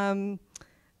while.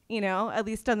 At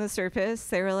least on the surface,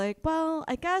 they were like, well,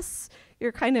 I guess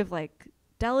you're kind of like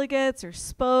delegates or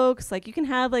spokes. Like you can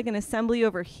have like an assembly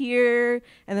over here,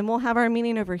 and then we'll have our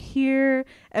meeting over here,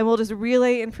 and we'll just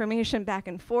relay information back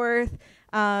and forth.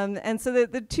 And so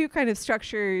the two kind of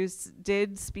structures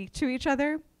did speak to each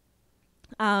other.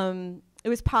 It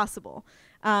was possible.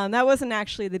 That wasn't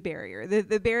actually the barrier.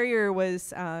 The barrier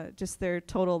was just their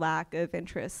total lack of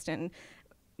interest in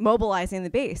mobilizing the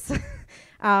base,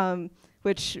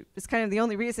 which is kind of the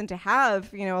only reason to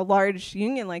have a large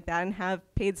union like that and have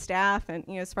paid staff. And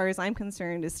as far as I'm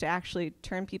concerned, is to actually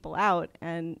turn people out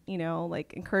and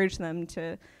like encourage them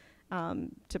to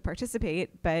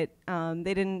participate. But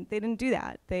they didn't do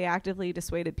that. They actively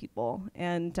dissuaded people.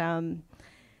 And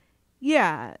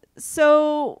yeah,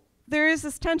 so there is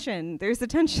this tension. There's a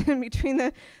tension between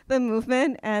the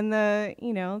movement and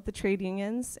the trade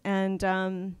unions, and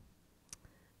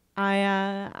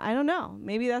I don't know.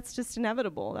 Maybe that's just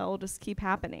inevitable. That will just keep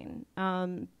happening.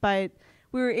 But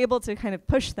we were able to kind of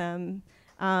push them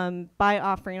by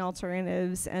offering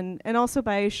alternatives and also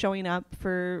by showing up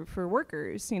for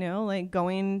workers. Like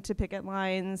going to picket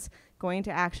lines, going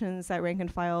to actions that rank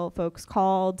and file folks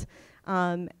called,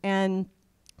 and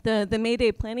the May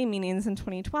Day planning meetings in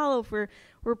 2012 were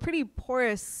pretty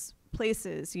porous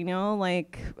places,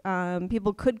 like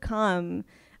people could come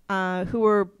who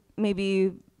were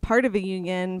maybe part of a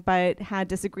union but had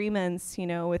disagreements,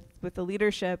 with the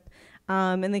leadership,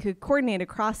 and they could coordinate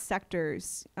across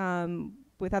sectors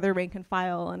with other rank and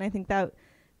file, and I think that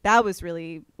was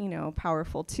really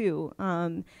powerful too.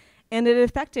 And it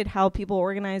affected how people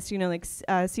organized, like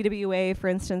CWA, for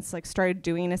instance, like started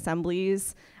doing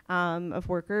assemblies of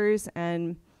workers,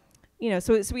 and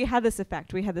so we had this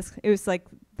effect. We had this. It was like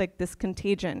this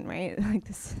contagion, right? Like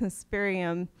this very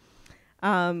I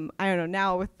don't know.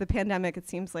 Now with the pandemic, it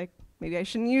seems like maybe I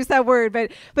shouldn't use that word,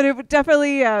 but it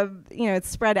definitely it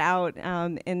spread out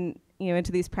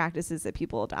into these practices that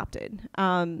people adopted.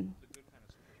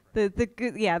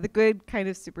 The good kind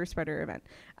of super spreader event.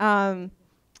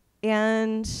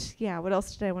 And yeah, what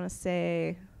else did I want to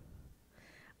say?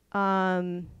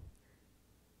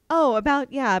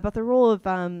 About the role of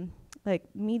like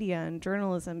media and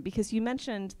journalism, because you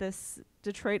mentioned this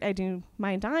Detroit I Do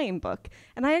My Dying book,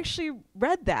 and I actually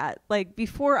read that like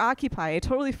before Occupy. I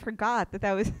totally forgot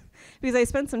that was because I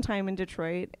spent some time in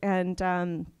Detroit and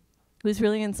was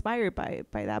really inspired by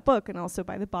that book, and also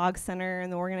by the Boggs Center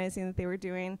and the organizing that they were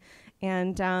doing.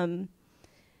 And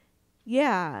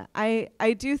yeah, I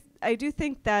do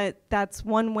think that that's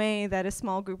one way that a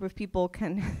small group of people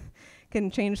can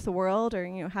change the world, or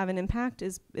have an impact,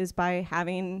 is by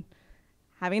having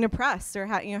a press, or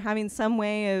having some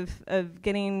way of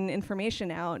getting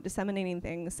information out, disseminating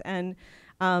things. And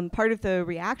part of the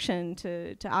reaction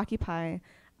to Occupy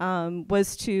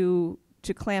was to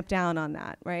clamp down on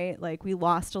that, right? Like we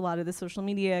lost a lot of the social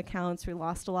media accounts, we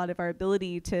lost a lot of our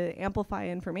ability to amplify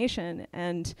information,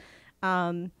 and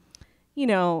you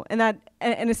know, and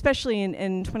especially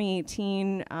in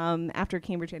 2018, after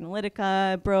Cambridge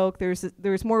Analytica broke,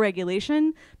 there was more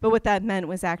regulation, but what that meant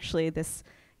was actually this,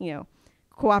 you know,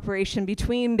 cooperation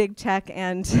between big tech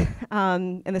and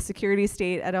the security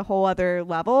state at a whole other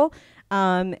level,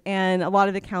 and a lot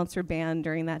of accounts were banned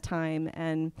during that time,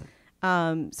 and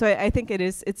so I think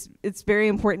it's very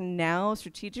important now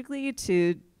strategically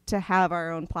to have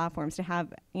our own platforms, to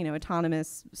have, you know,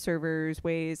 autonomous servers,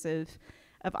 ways of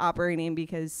operating,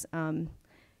 because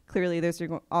clearly those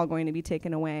are all going to be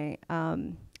taken away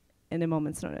in a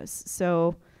moment's notice.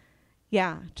 So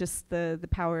yeah, just the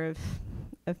power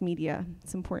of media,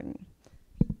 it's important.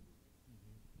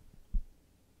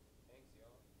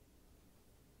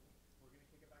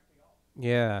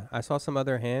 Yeah, I saw some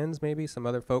other hands, maybe some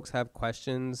other folks have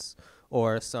questions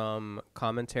or some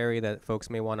commentary that folks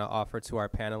may want to offer to our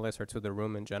panelists or to the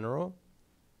room in general.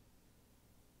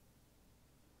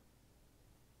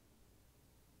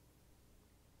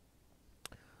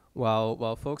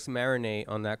 While folks marinate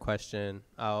on that question,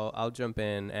 I'll jump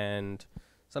in, and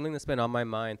something that's been on my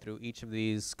mind through each of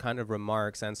these kind of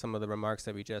remarks and some of the remarks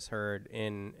that we just heard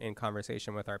in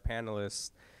conversation with our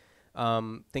panelists,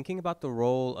 thinking about the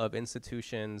role of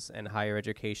institutions and higher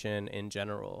education in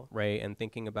general, right? And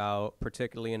thinking about,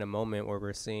 particularly in a moment where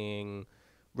we're seeing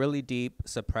really deep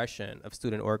suppression of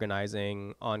student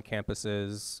organizing on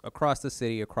campuses across the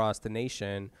city, across the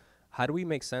nation, how do we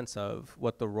make sense of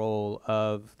what the role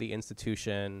of the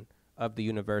institution, of the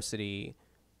university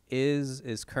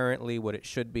is currently, what it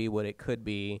should be, what it could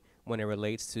be when it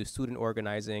relates to student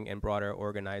organizing and broader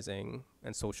organizing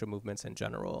and social movements in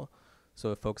general?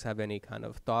 So if folks have any kind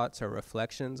of thoughts or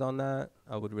reflections on that,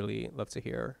 I would really love to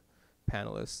hear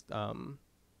panelists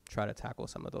try to tackle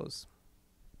some of those.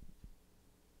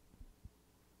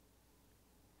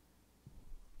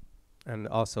 And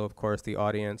also, of course, the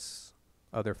audience,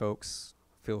 other folks,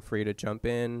 feel free to jump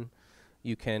in.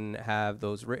 You can have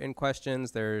those written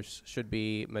questions. There should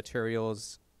be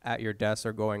materials at your desk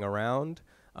or going around.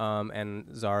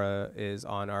 And Zara is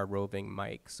on our roving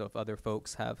mic. So if other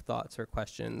folks have thoughts or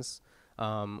questions,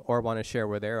 or want to share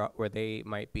where they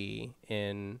might be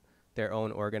in their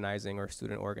own organizing or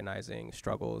student organizing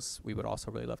struggles, we would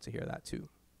also really love to hear that too.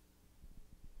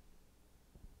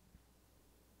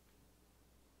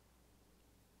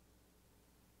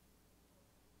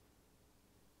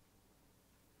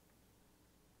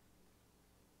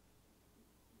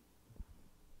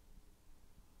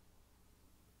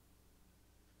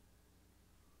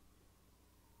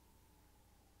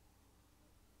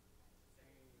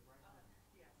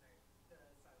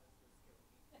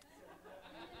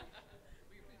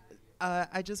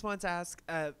 I just want to ask,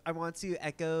 I want to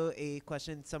echo a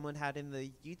question someone had in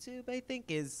the YouTube, I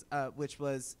think, which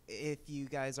was if you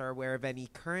guys are aware of any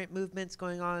current movements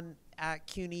going on at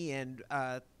Cuny and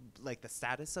like the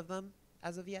status of them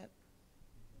as of yet.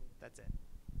 That's it.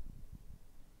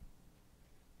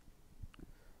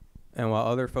 And while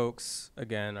other folks,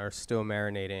 again, are still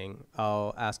marinating,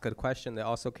 I'll ask a question that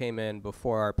also came in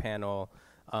before our panel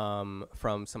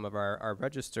from some of our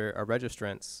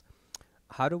registrants.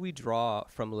 How do we draw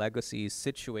from legacies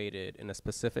situated in a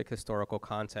specific historical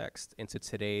context into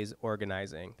today's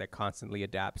organizing that constantly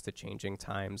adapts to changing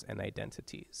times and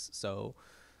identities? So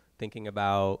thinking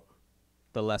about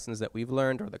the lessons that we've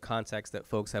learned or the context that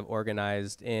folks have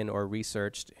organized in or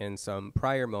researched in some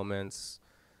prior moments,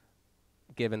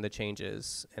 given the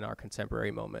changes in our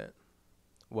contemporary moment.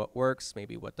 What works,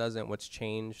 maybe what doesn't, what's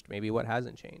changed, maybe what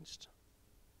hasn't changed.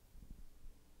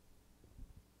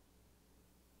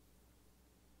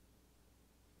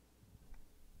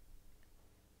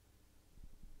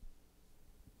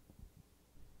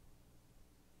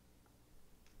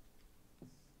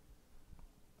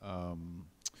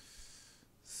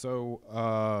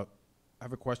 I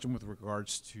have a question with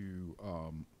regards to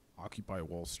Occupy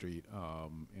Wall Street,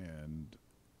 and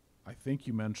I think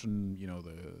you mentioned,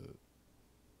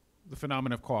 the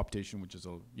phenomenon of co-optation, which is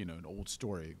an old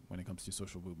story when it comes to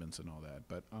social movements and all that.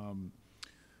 But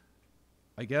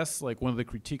I guess like one of the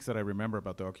critiques that I remember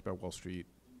about the Occupy Wall Street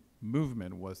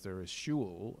movement was their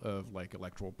eschewal of like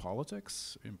electoral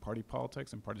politics and party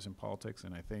politics and partisan politics,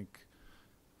 and I think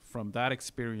from that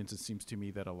experience, it seems to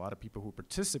me that a lot of people who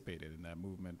participated in that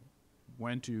movement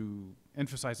went to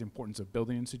emphasize the importance of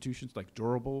building institutions, like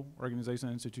durable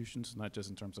organizational institutions, not just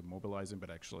in terms of mobilizing, but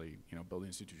actually, building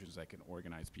institutions that can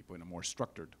organize people in a more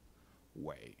structured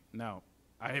way. Now,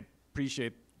 I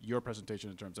appreciate your presentation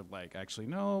in terms of like, actually,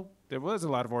 no, there was a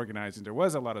lot of organizing, there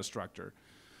was a lot of structure,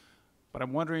 but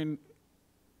I'm wondering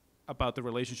about the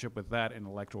relationship with that in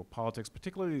electoral politics,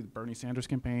 particularly the Bernie Sanders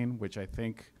campaign, which I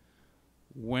think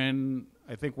one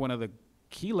of the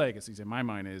key legacies in my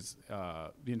mind is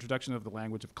the introduction of the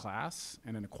language of class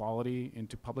and inequality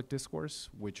into public discourse,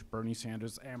 which Bernie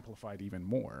Sanders amplified even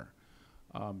more.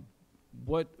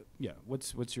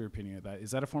 What's your opinion of that?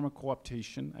 Is that a form of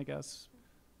co-optation, I guess,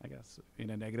 in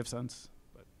a negative sense?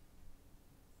 But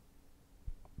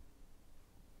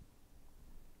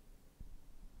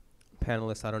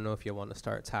Panelists, I don't know if you want to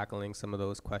start tackling some of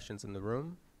those questions in the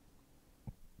room.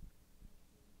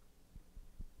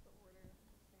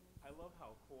 I love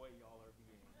how coy y'all are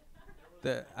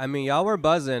being. I mean, y'all were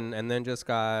buzzing and then just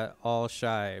got all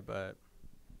shy, but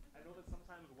I know that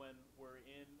sometimes when we're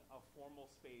in a formal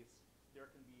space, there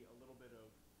can be a little bit of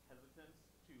hesitance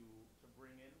to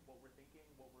bring in what we're thinking,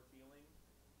 what we're feeling.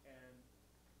 And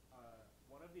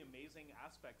one of the amazing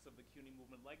aspects of the Cuny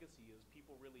movement legacy is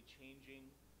people really changing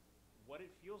what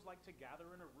it feels like to gather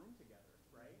in a room together,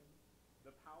 right?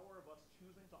 The power of us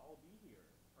choosing to all be here,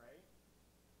 right?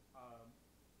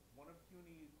 One of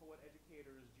CUNY poet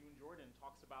educators, June Jordan,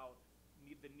 talks about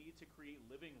the need to create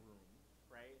living room,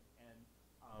 right?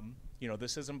 And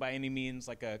this isn't by any means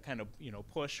like a kind of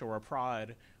push or a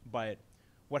prod, but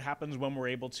what happens when we're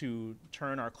able to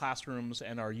turn our classrooms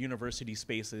and our university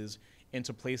spaces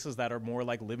into places that are more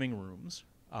like living rooms,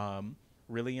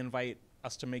 really invite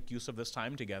us to make use of this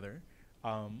time together.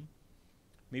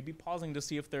 Maybe pausing to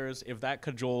see if that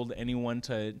cajoled anyone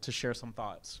to share some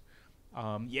thoughts.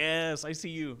 Yes, I see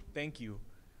you. Thank you.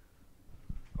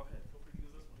 Go ahead. Feel free to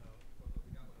use this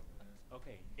one.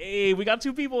 Okay. Hey, we got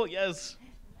two people. Yes.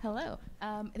 Hello.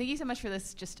 Thank you so much for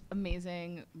this just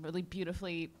amazing, really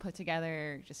beautifully put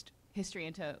together just history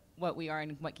into what we are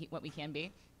and what we can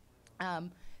be.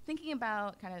 Thinking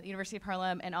about kind of the University of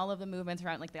Harlem and all of the movements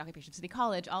around like the occupation of City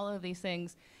College, all of these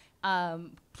things.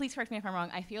 Please correct me if I'm wrong.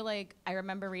 I feel like I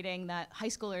remember reading that high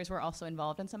schoolers were also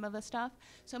involved in some of this stuff.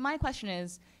 So my question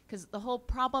is, because the whole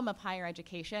problem of higher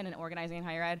education and organizing in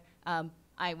higher ed,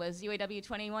 I was UAW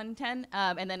 2110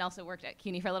 and then also worked at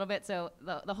CUNY for a little bit. So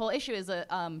the whole issue is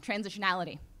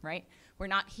transitionality, right? We're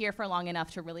not here for long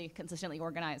enough to really consistently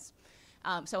organize.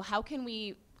 So how can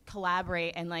we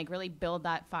collaborate and like really build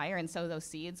that fire and sow those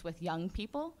seeds with young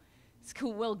people who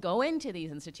will go into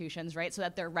these institutions, right? So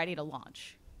that they're ready to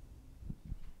launch.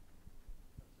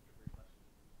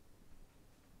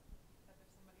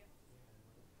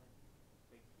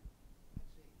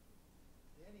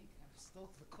 Stole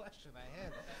the question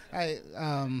I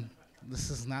had. This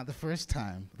is not the first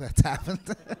time that's happened.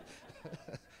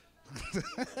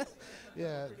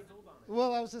 Yeah.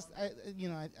 Well, I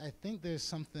think there's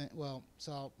something. Well,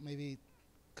 so maybe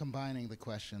combining the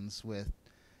questions with,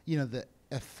 the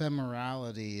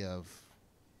ephemerality of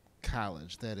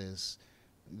college. That is,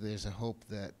 there's a hope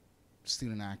that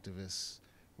student activists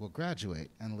will graduate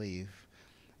and leave,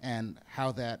 and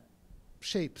how that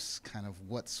shapes kind of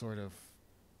what sort of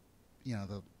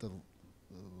the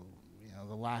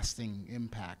lasting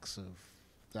impacts of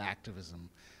the activism,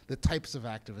 the types of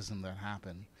activism that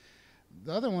happen.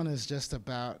 The other one is just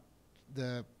about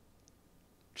the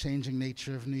changing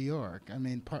nature of New York. I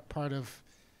mean, part of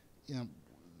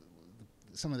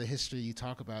some of the history you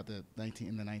talk about in the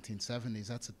 1970s.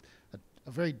 That's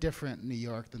a very different New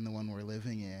York than the one we're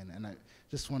living in, and I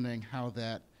just wondering how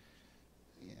that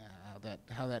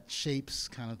shapes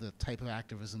kind of the type of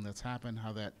activism that's happened.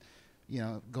 How that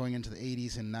going into the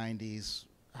 80s and 90s,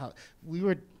 how we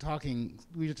were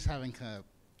just having kind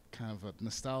of a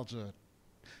nostalgia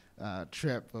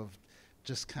trip of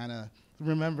just kind of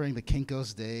remembering the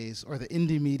Kinko's days or the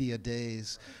indie media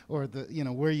days, or the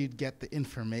where you'd get the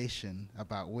information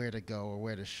about where to go or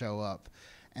where to show up.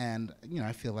 And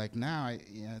I feel like now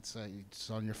it's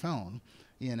on your phone,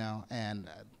 and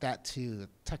that too, the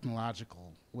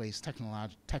technological ways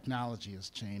technology has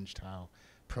changed how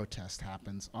protest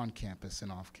happens on campus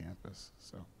and off campus.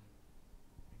 So.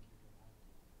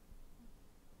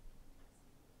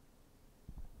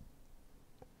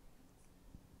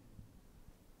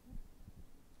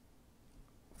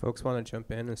 Folks want to jump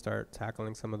in and start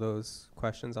tackling some of those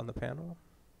questions on the panel?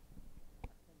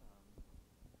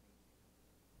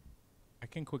 I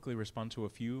can quickly respond to a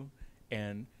few,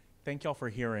 and thank y'all for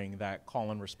hearing that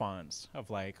call and response of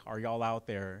like, are y'all out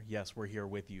there? Yes, we're here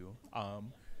with you.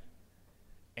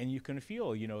 And you can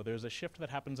feel, there's a shift that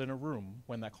happens in a room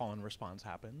when that call and response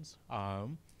happens.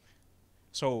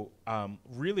 So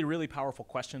really, really powerful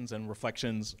questions and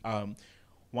reflections.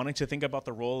 Wanting to think about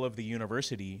the role of the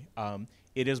university.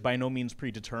 It is by no means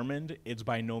predetermined. It's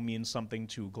by no means something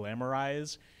to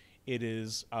glamorize. It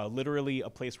is literally a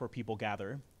place where people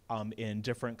gather in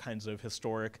different kinds of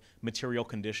historic material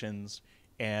conditions.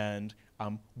 And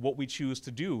what we choose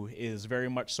to do is very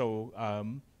much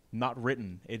so not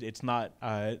written. It's not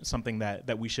something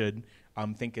that we should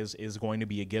think is going to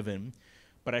be a given.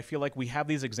 But I feel like we have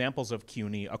these examples of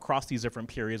Cuny across these different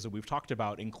periods that we've talked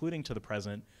about, including to the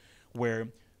present, where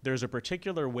there's a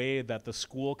particular way that the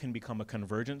school can become a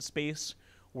convergent space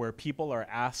where people are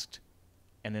asked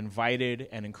and invited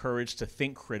and encouraged to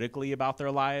think critically about their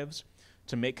lives,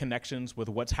 to make connections with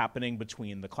what's happening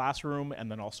between the classroom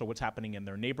and then also what's happening in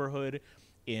their neighborhood,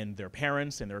 in their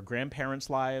parents' and their grandparents'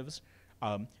 lives.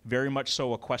 Very much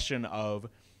so a question of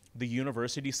the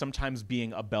university sometimes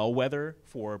being a bellwether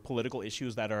for political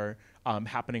issues that are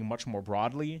happening much more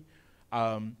broadly.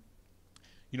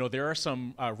 There are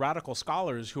some radical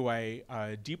scholars who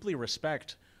I deeply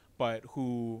respect, but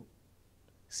who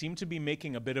seem to be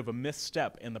making a bit of a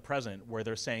misstep in the present, where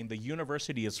they're saying the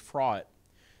university is fraught,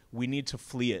 we need to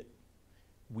flee it.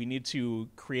 We need to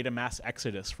create a mass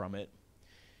exodus from it.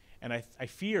 And I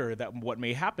fear that what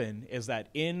may happen is that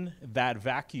in that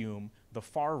vacuum, the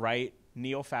far right,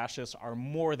 neo-fascists are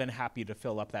more than happy to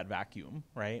fill up that vacuum,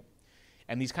 right?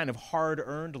 And these kind of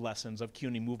hard-earned lessons of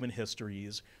CUNY movement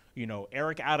histories,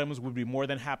 Eric Adams would be more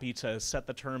than happy to set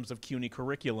the terms of CUNY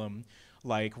curriculum,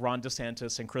 like Ron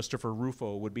DeSantis and Christopher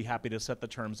Rufo would be happy to set the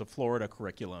terms of Florida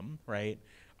curriculum, right?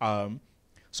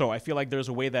 So I feel like there's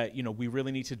a way that, we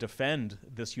really need to defend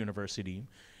this university.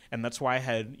 And that's why I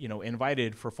had,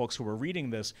 invited for folks who were reading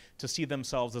this to see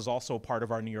themselves as also part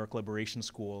of our New York Liberation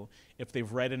School if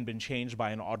they've read and been changed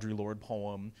by an Audre Lorde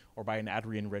poem or by an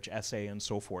Adrienne Rich essay and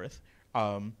so forth.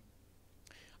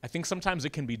 I think sometimes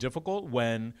it can be difficult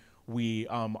when we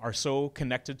are so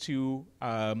connected to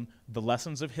the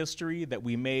lessons of history that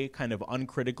we may kind of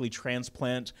uncritically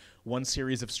transplant one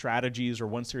series of strategies or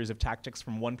one series of tactics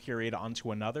from one period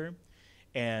onto another.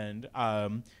 And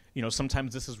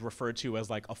sometimes this is referred to as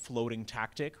like a floating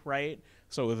tactic, right?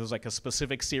 So there's like a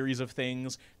specific series of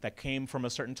things that came from a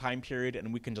certain time period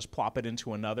and we can just plop it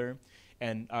into another,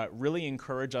 and really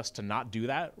encourage us to not do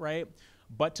that, right?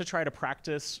 But to try to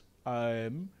practice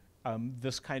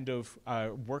this kind of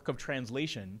work of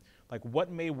translation, like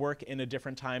what may work in a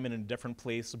different time and in a different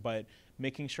place, but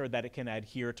making sure that it can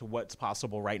adhere to what's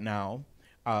possible right now.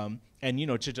 And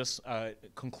to just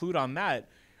conclude on that,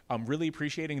 I'm really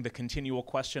appreciating the continual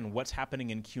question, what's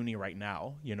happening in CUNY right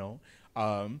now,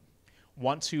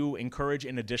 want to encourage,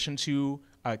 in addition to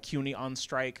CUNY on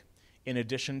strike, in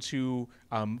addition to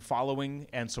following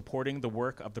and supporting the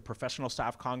work of the Professional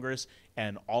Staff Congress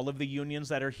and all of the unions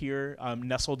that are here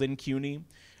nestled in CUNY,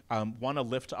 want to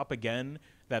lift up again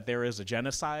that there is a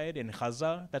genocide in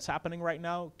Gaza that's happening right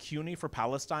now. CUNY for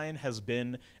Palestine has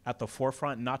been at the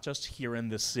forefront, not just here in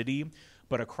this city,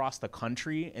 but across the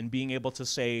country, and being able to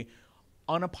say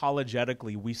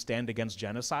unapologetically we stand against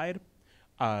genocide,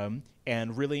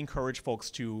 and really encourage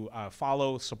folks to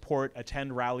follow, support,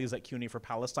 attend rallies that CUNY for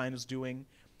Palestine is doing.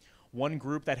 One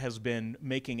group that has been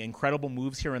making incredible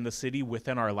moves here in the city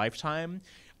within our lifetime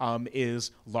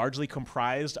is largely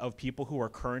comprised of people who are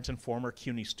current and former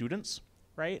CUNY students,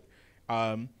 right?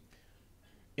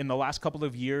 In the last couple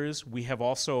of years, we have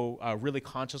also really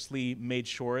consciously made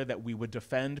sure that we would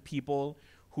defend people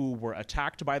who were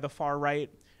attacked by the far right,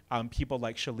 people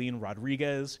like Shalene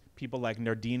Rodriguez, people like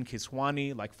Nardine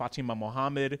Kiswani, like Fatima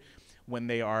Mohammed, when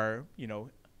they are,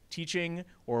 teaching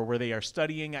or where they are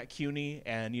studying at CUNY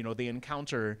and, they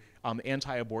encounter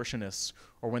anti-abortionists,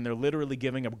 or when they're literally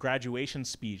giving a graduation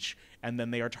speech and then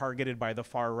they are targeted by the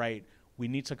far right. We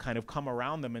need to kind of come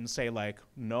around them and say, like,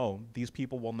 no, these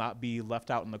people will not be left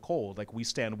out in the cold. Like, we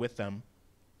stand with them.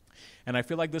 And I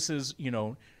feel like this is,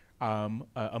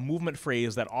 a movement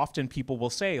phrase that often people will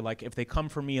say, like, if they come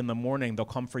for me in the morning, they'll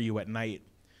come for you at night.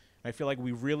 I feel like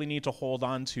we really need to hold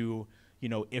on to,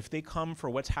 if they come for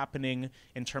what's happening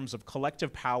in terms of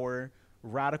collective power,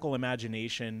 radical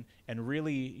imagination, and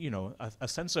really, a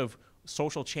sense of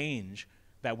social change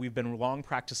that we've been long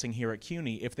practicing here at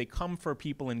CUNY, if they come for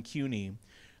people in CUNY,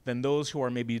 then those who are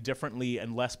maybe differently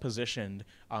and less positioned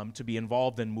to be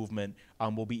involved in movement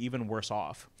will be even worse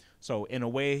off. So in a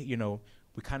way,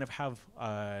 we kind of have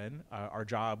our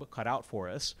job cut out for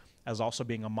us as also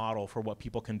being a model for what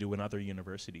people can do in other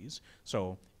universities.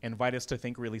 So invite us to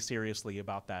think really seriously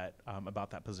about that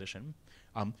position.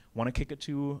 Want to kick it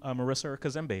to Marisa or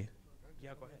Kazembe?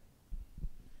 Yeah, go ahead.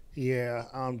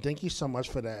 Yeah, thank you so much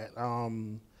for that.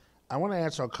 I want to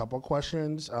answer a couple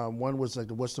questions. One was like,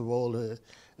 what's the role of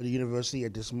the university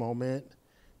at this moment,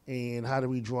 and how do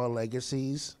we draw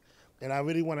legacies? And I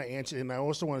really want to answer, and I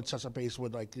also want to touch base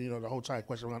with the whole entire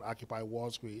question around Occupy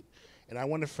Wall Street. And I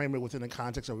want to frame it within the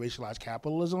context of racialized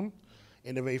capitalism.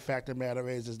 And the very fact of the matter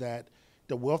is that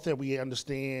the wealth that we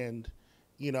understand,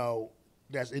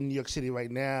 that's in New York City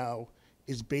right now,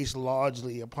 is based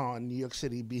largely upon New York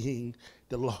City being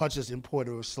the largest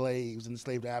importer of slaves and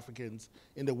enslaved Africans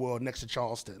in the world next to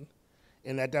Charleston.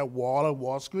 And that wall of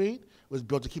Wall Street was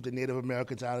built to keep the Native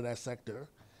Americans out of that sector.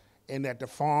 And that the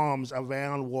farms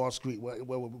around Wall Street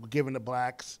were given to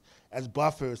blacks as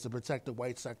buffers to protect the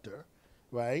white sector,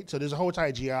 right? So there's a whole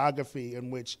entire geography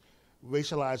in which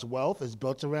racialized wealth is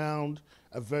built around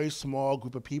a very small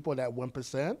group of people, that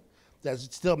 1%, that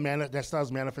still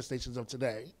has manifestations of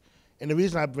today. And the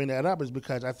reason I bring that up is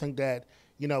because I think that,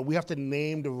 we have to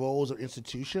name the roles of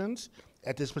institutions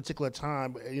at this particular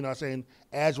time, saying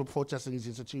as we're protesting these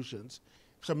institutions.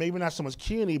 So maybe not so much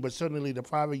CUNY, but certainly the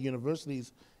private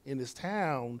universities in this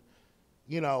town,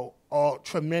 are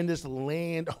tremendous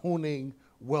land-owning,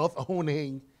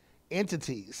 wealth-owning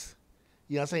entities,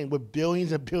 with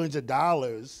billions and billions of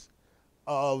dollars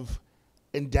of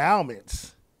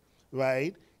endowments,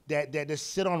 right, that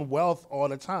just sit on wealth all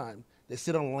the time. They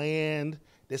sit on land,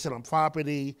 they sit on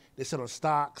property, they sit on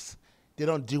stocks, they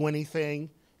don't do anything,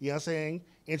 And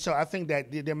so I think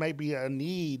that there might be a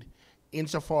need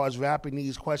insofar as wrapping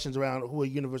these questions around who a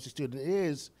university student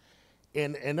is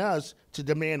and us to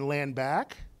demand land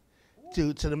back,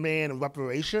 to demand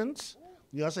reparations.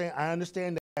 I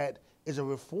understand that is a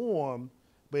reform,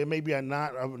 but it may be a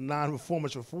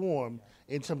non-reformist reform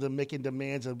in terms of making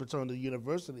demands in return to the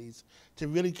universities to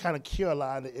really kind of cure a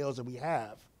lot of the ills that we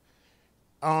have.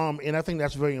 And I think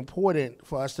that's very important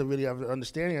for us to really have an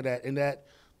understanding of that, and that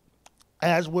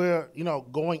as we're,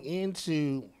 going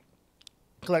into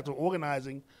collective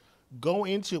organizing, go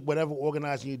into whatever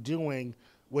organizing you're doing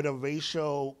with a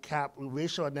racial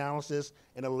analysis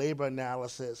and a labor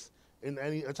analysis in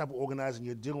any type of organizing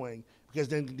you're doing, because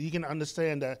then you can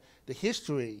understand the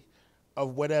history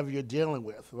of whatever you're dealing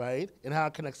with, right? And how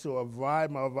it connects to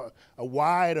a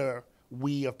wider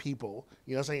we of people,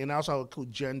 and also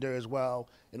include gender as well,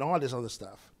 and all this other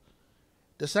stuff.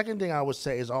 The second thing I would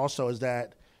say is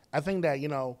that I think that,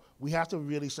 we have to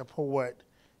really support,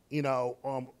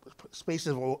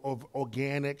 spaces of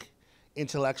organic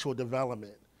intellectual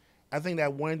development. I think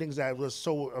that one of the things that was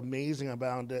so amazing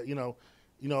about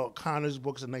Conor's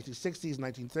books in the 1960s,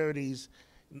 1930s,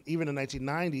 even the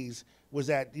 1990s, was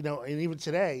that, and even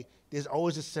today, there's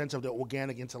always a sense of the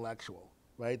organic intellectual,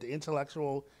 right? The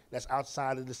intellectual that's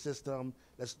outside of the system,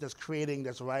 that's creating,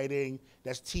 that's writing,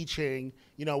 that's teaching.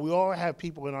 We all have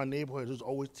people in our neighborhood who's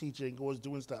always teaching, always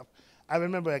doing stuff. I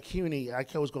remember at CUNY, I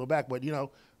can always go back, but,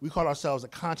 we call ourselves the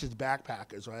conscious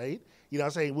backpackers, right?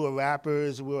 We were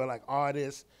rappers, we were like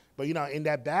artists, but, in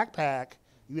that backpack,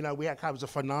 we had copies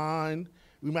of Fanon.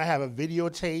 We might have a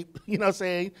videotape,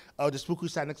 of the spook who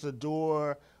sat next to the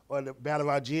door or the Battle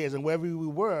of Algiers, and wherever we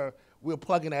were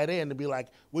plugging that in to be like,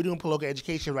 we're doing political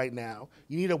education right now.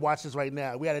 You need to watch this right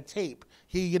now. We had a tape.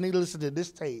 Here, you need to listen to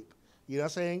this tape.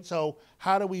 So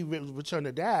how do we return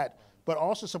to that, but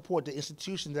also support the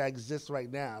institutions that exist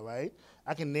right now, right?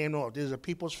 I can name them. There's a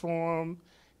People's Forum.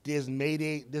 There's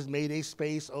Mayday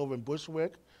Space over in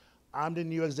Bushwick. I'm the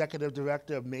new executive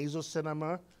director of Maisel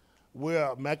Cinema. We're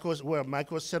a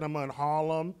micro cinema in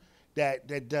Harlem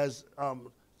that does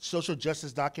social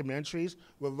justice documentaries.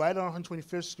 We're right on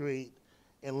 125th Street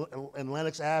and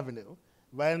Lenox Avenue,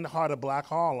 right in the heart of Black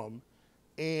Harlem.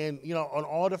 And, on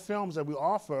all the films that we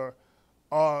offer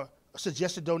are a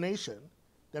suggested donation.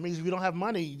 That means if you don't have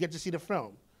money, you get to see the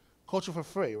film. Culture for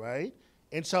free, right?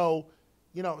 And so,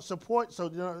 support, so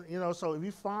if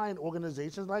you find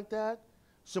organizations like that,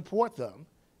 support them.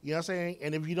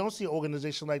 And if you don't see an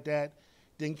organization like that,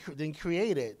 then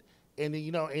create it. And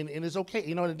and it's okay.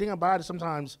 The thing about it,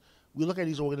 sometimes we look at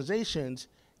these organizations,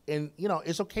 and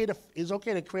it's okay to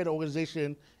create an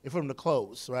organization and for them to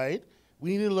close, right?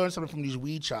 We need to learn something from these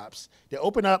weed shops. They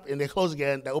open up and they close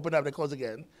again. They open up, they close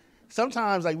again.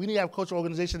 Sometimes, we need to have cultural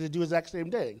organizations to do the exact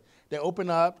same thing. They open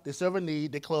up, they serve a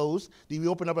need, they close, then we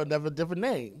open up another different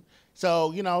name.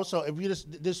 So so if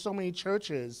there's so many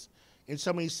churches and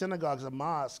so many synagogues and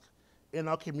mosques in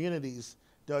our communities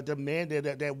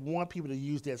that want people to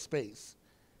use their space.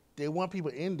 They want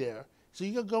people in there. So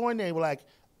you can go in there and be like,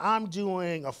 I'm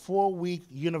doing a 4-week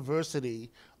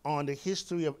university on the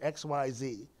history of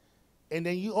XYZ. And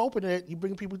then you open it, you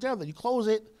bring people together, you close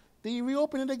it, then you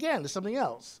reopen it again to something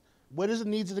else. What is the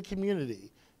needs of the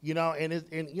community? And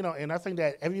I think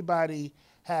that everybody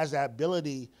has that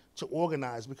ability to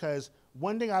organize, because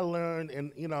one thing I learned,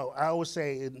 and I always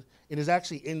say, and it's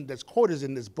actually this quote is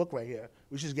in this book right here.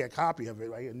 We should get a copy of it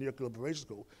right here in New York Liberation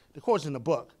School. The quote's in the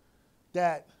book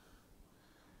that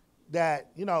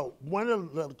one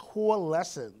of the core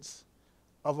lessons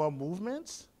of our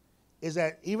movements is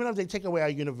that even if they take away our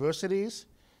universities,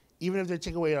 even if they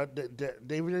take away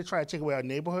they really try to take away our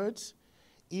neighborhoods,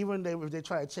 even if they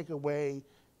try to take away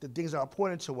the things that are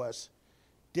important to us,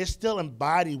 they're still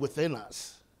embodied within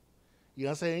us. You know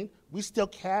what I'm saying? We still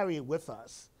carry it with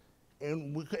us.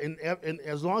 And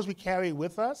as long as we carry it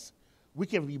with us, we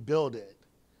can rebuild it.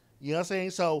 You know what I'm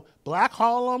saying? So Black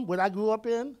Harlem, what I grew up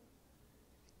in,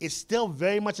 it's still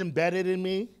very much embedded in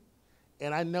me,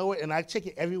 and I know it, and I take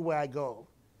it everywhere I go.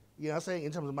 You know what I'm saying?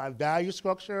 In terms of my value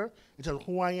structure, in terms of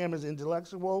who I am as an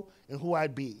intellectual and who I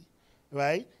be,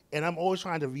 right? And I'm always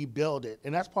trying to rebuild it,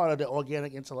 and that's part of the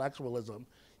organic intellectualism.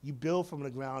 You build from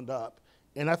the ground up,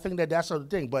 and I think that that's the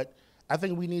thing. But I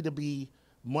think we need to be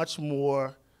much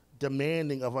more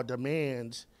demanding of our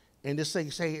demands, and just say,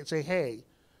 hey,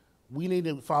 we need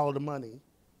to follow the money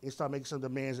and start making some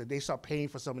demands that they start paying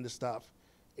for some of this stuff,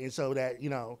 and so that, you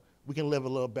know, we can live a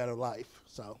little better life.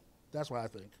 So that's what I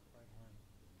think.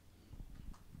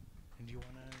 And do you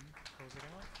want to close it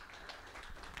out?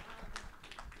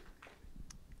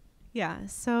 Yeah,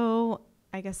 so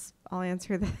I guess I'll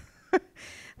answer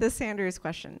the Sanders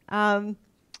question,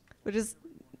 which is,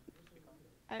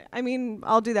 I mean,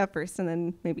 I'll do that first and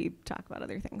then maybe talk about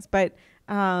other things. But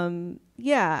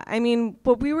yeah, I mean,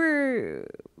 what we were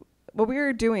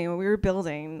doing, what we were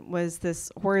building was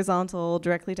this horizontal,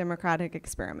 directly democratic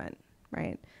experiment,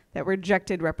 right, that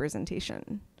rejected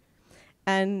representation.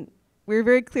 And we were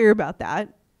very clear about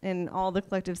that in all the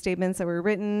collective statements that were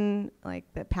written, like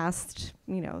that passed,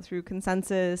 you know, through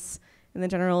consensus in the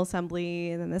General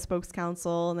Assembly and then the Spokes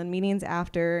Council and then meetings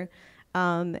after.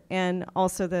 And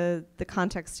also the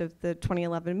context of the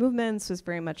 2011 movements was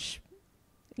very much,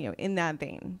 you know, in that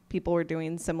vein. People were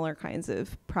doing similar kinds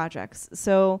of projects.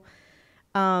 So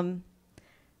the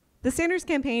Sanders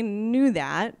campaign knew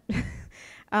that.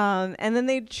 And then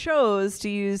they chose to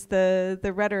use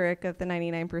the rhetoric of the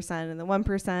 99% and the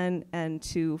 1% and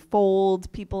to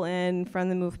fold people in from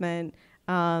the movement.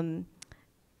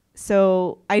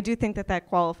 So I do think that that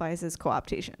qualifies as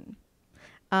co-optation.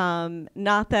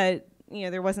 Not that, you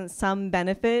know, there wasn't some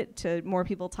benefit to more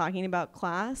people talking about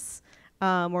class,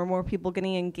 or more people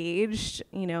getting engaged,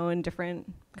 you know, in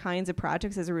different kinds of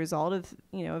projects as a result of,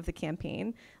 you know, of the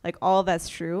campaign. Like, all of that's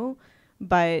true,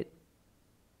 but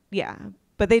yeah,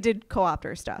 but they did co-opt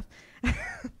our stuff.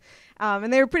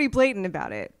 And they were pretty blatant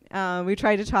about it. We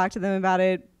tried to talk to them about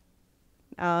it,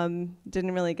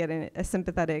 didn't really get a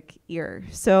sympathetic ear.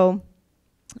 So,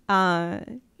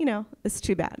 you know, it's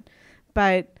too bad.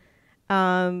 But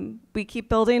we keep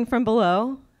building from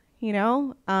below, you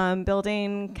know,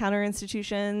 building counter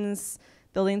institutions,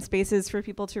 building spaces for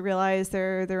people to realize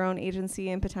their own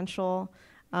agency and potential,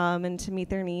 and to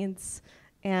meet their needs.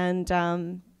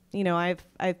 And you know,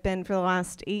 I've been for the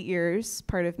last 8 years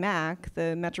part of MAC,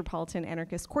 the Metropolitan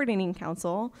Anarchist Coordinating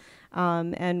Council,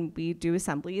 and we do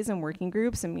assemblies and working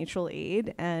groups and mutual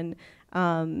aid. And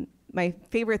my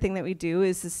favorite thing that we do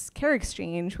is this care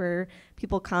exchange where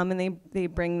people come and they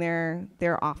bring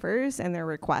their offers and their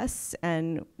requests,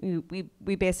 and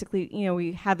we basically, you know,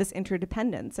 we have this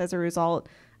interdependence as a result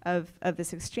of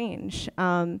this exchange.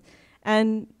 And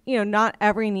you know, not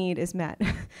every need is met,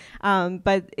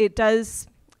 but it does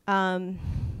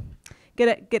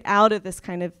get out of this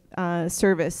kind of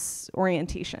service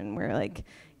orientation where, like,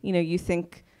 you know, you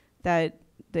think that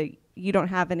you don't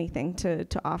have anything to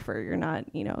offer. You're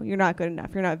not, you know, you're not good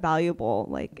enough. You're not valuable,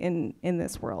 like, in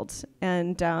this world.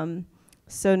 And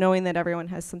so knowing that everyone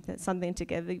has something to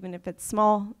give, even if it's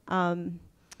small,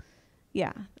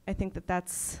 yeah, I think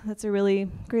that's a really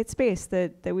great space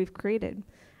that we've created.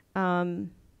 And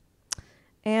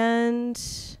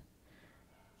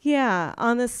yeah,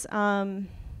 on this, let's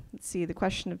see, the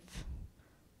question of,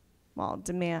 well,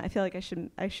 demand. I feel like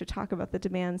I should talk about the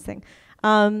demands thing.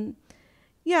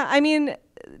 Yeah, I mean,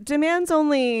 demands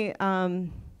only, they'll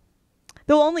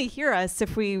only hear us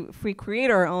if we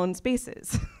create our own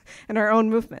spaces and our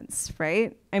own movements,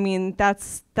 right? I mean,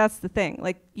 that's the thing.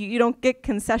 Like, you don't get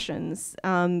concessions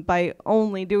by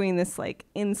only doing this, like,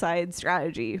 inside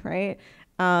strategy, right?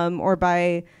 Or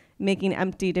by making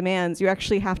empty demands. You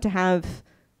actually have to have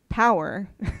power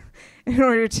in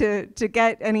order to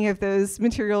get any of those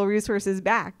material resources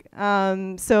back.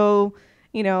 So,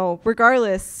 you know,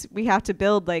 regardless, we have to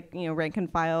build, like, you know, rank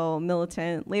and file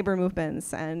militant labor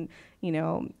movements and, you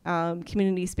know,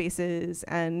 community spaces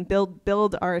and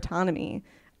build our autonomy,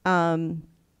 and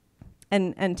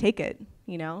take it,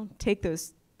 you know, take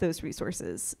those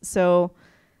resources. So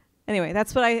anyway,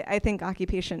 that's what I think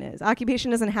occupation is.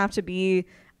 Occupation doesn't have to be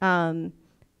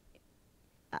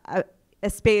a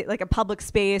space, like a public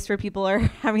space where people are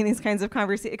having these kinds of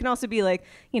conversations. It can also be, like,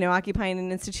 you know, occupying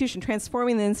an institution,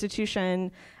 transforming the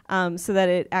institution so that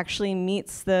it actually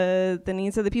meets the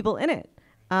needs of the people in it.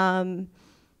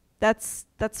 that's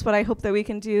what I hope that we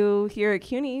can do here at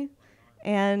Cuny.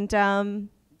 And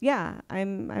yeah,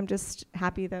 I'm just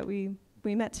happy that we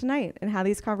met tonight and had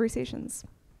these conversations.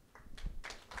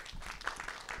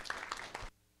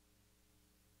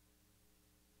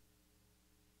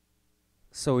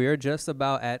 So we are just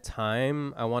about at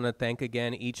time. I want to thank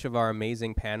again each of our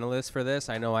amazing panelists for this.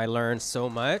 I know I learned so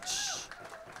much.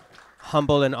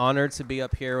 Humbled and honored to be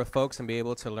up here with folks and be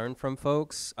able to learn from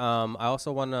folks. I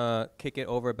also want to kick it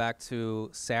over back to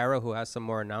Sarah, who has some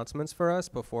more announcements for us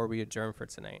before we adjourn for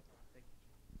tonight.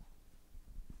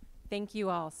 Thank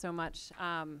you all so much.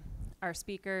 Our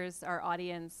speakers, our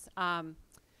audience.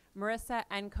 Marisa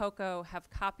and Coco have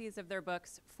copies of their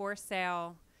books for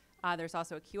sale. There's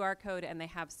also a QR code, and they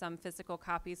have some physical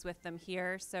copies with them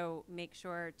here. So make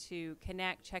sure to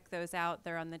connect, check those out.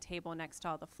 They're on the table next to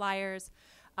all the flyers.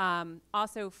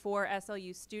 Also, for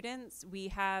SLU students, we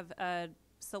have a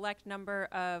select number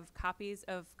of copies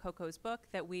of Coco's book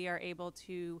that we are able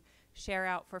to share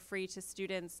out for free to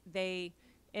students. They,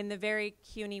 in the very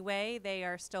CUNY way, they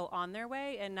are still on their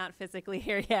way and not physically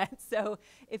here yet. So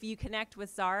if you connect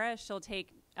with Zara, she'll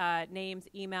take names,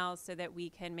 emails, so that we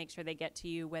can make sure they get to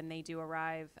you when they do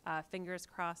arrive. Fingers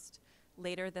crossed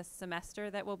later this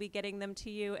semester that we'll be getting them to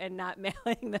you and not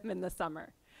mailing them in the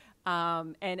summer.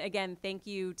 And again, thank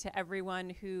you to everyone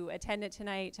who attended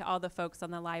tonight, to all the folks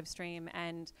on the live stream,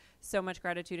 and so much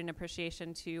gratitude and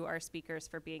appreciation to our speakers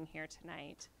for being here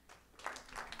tonight.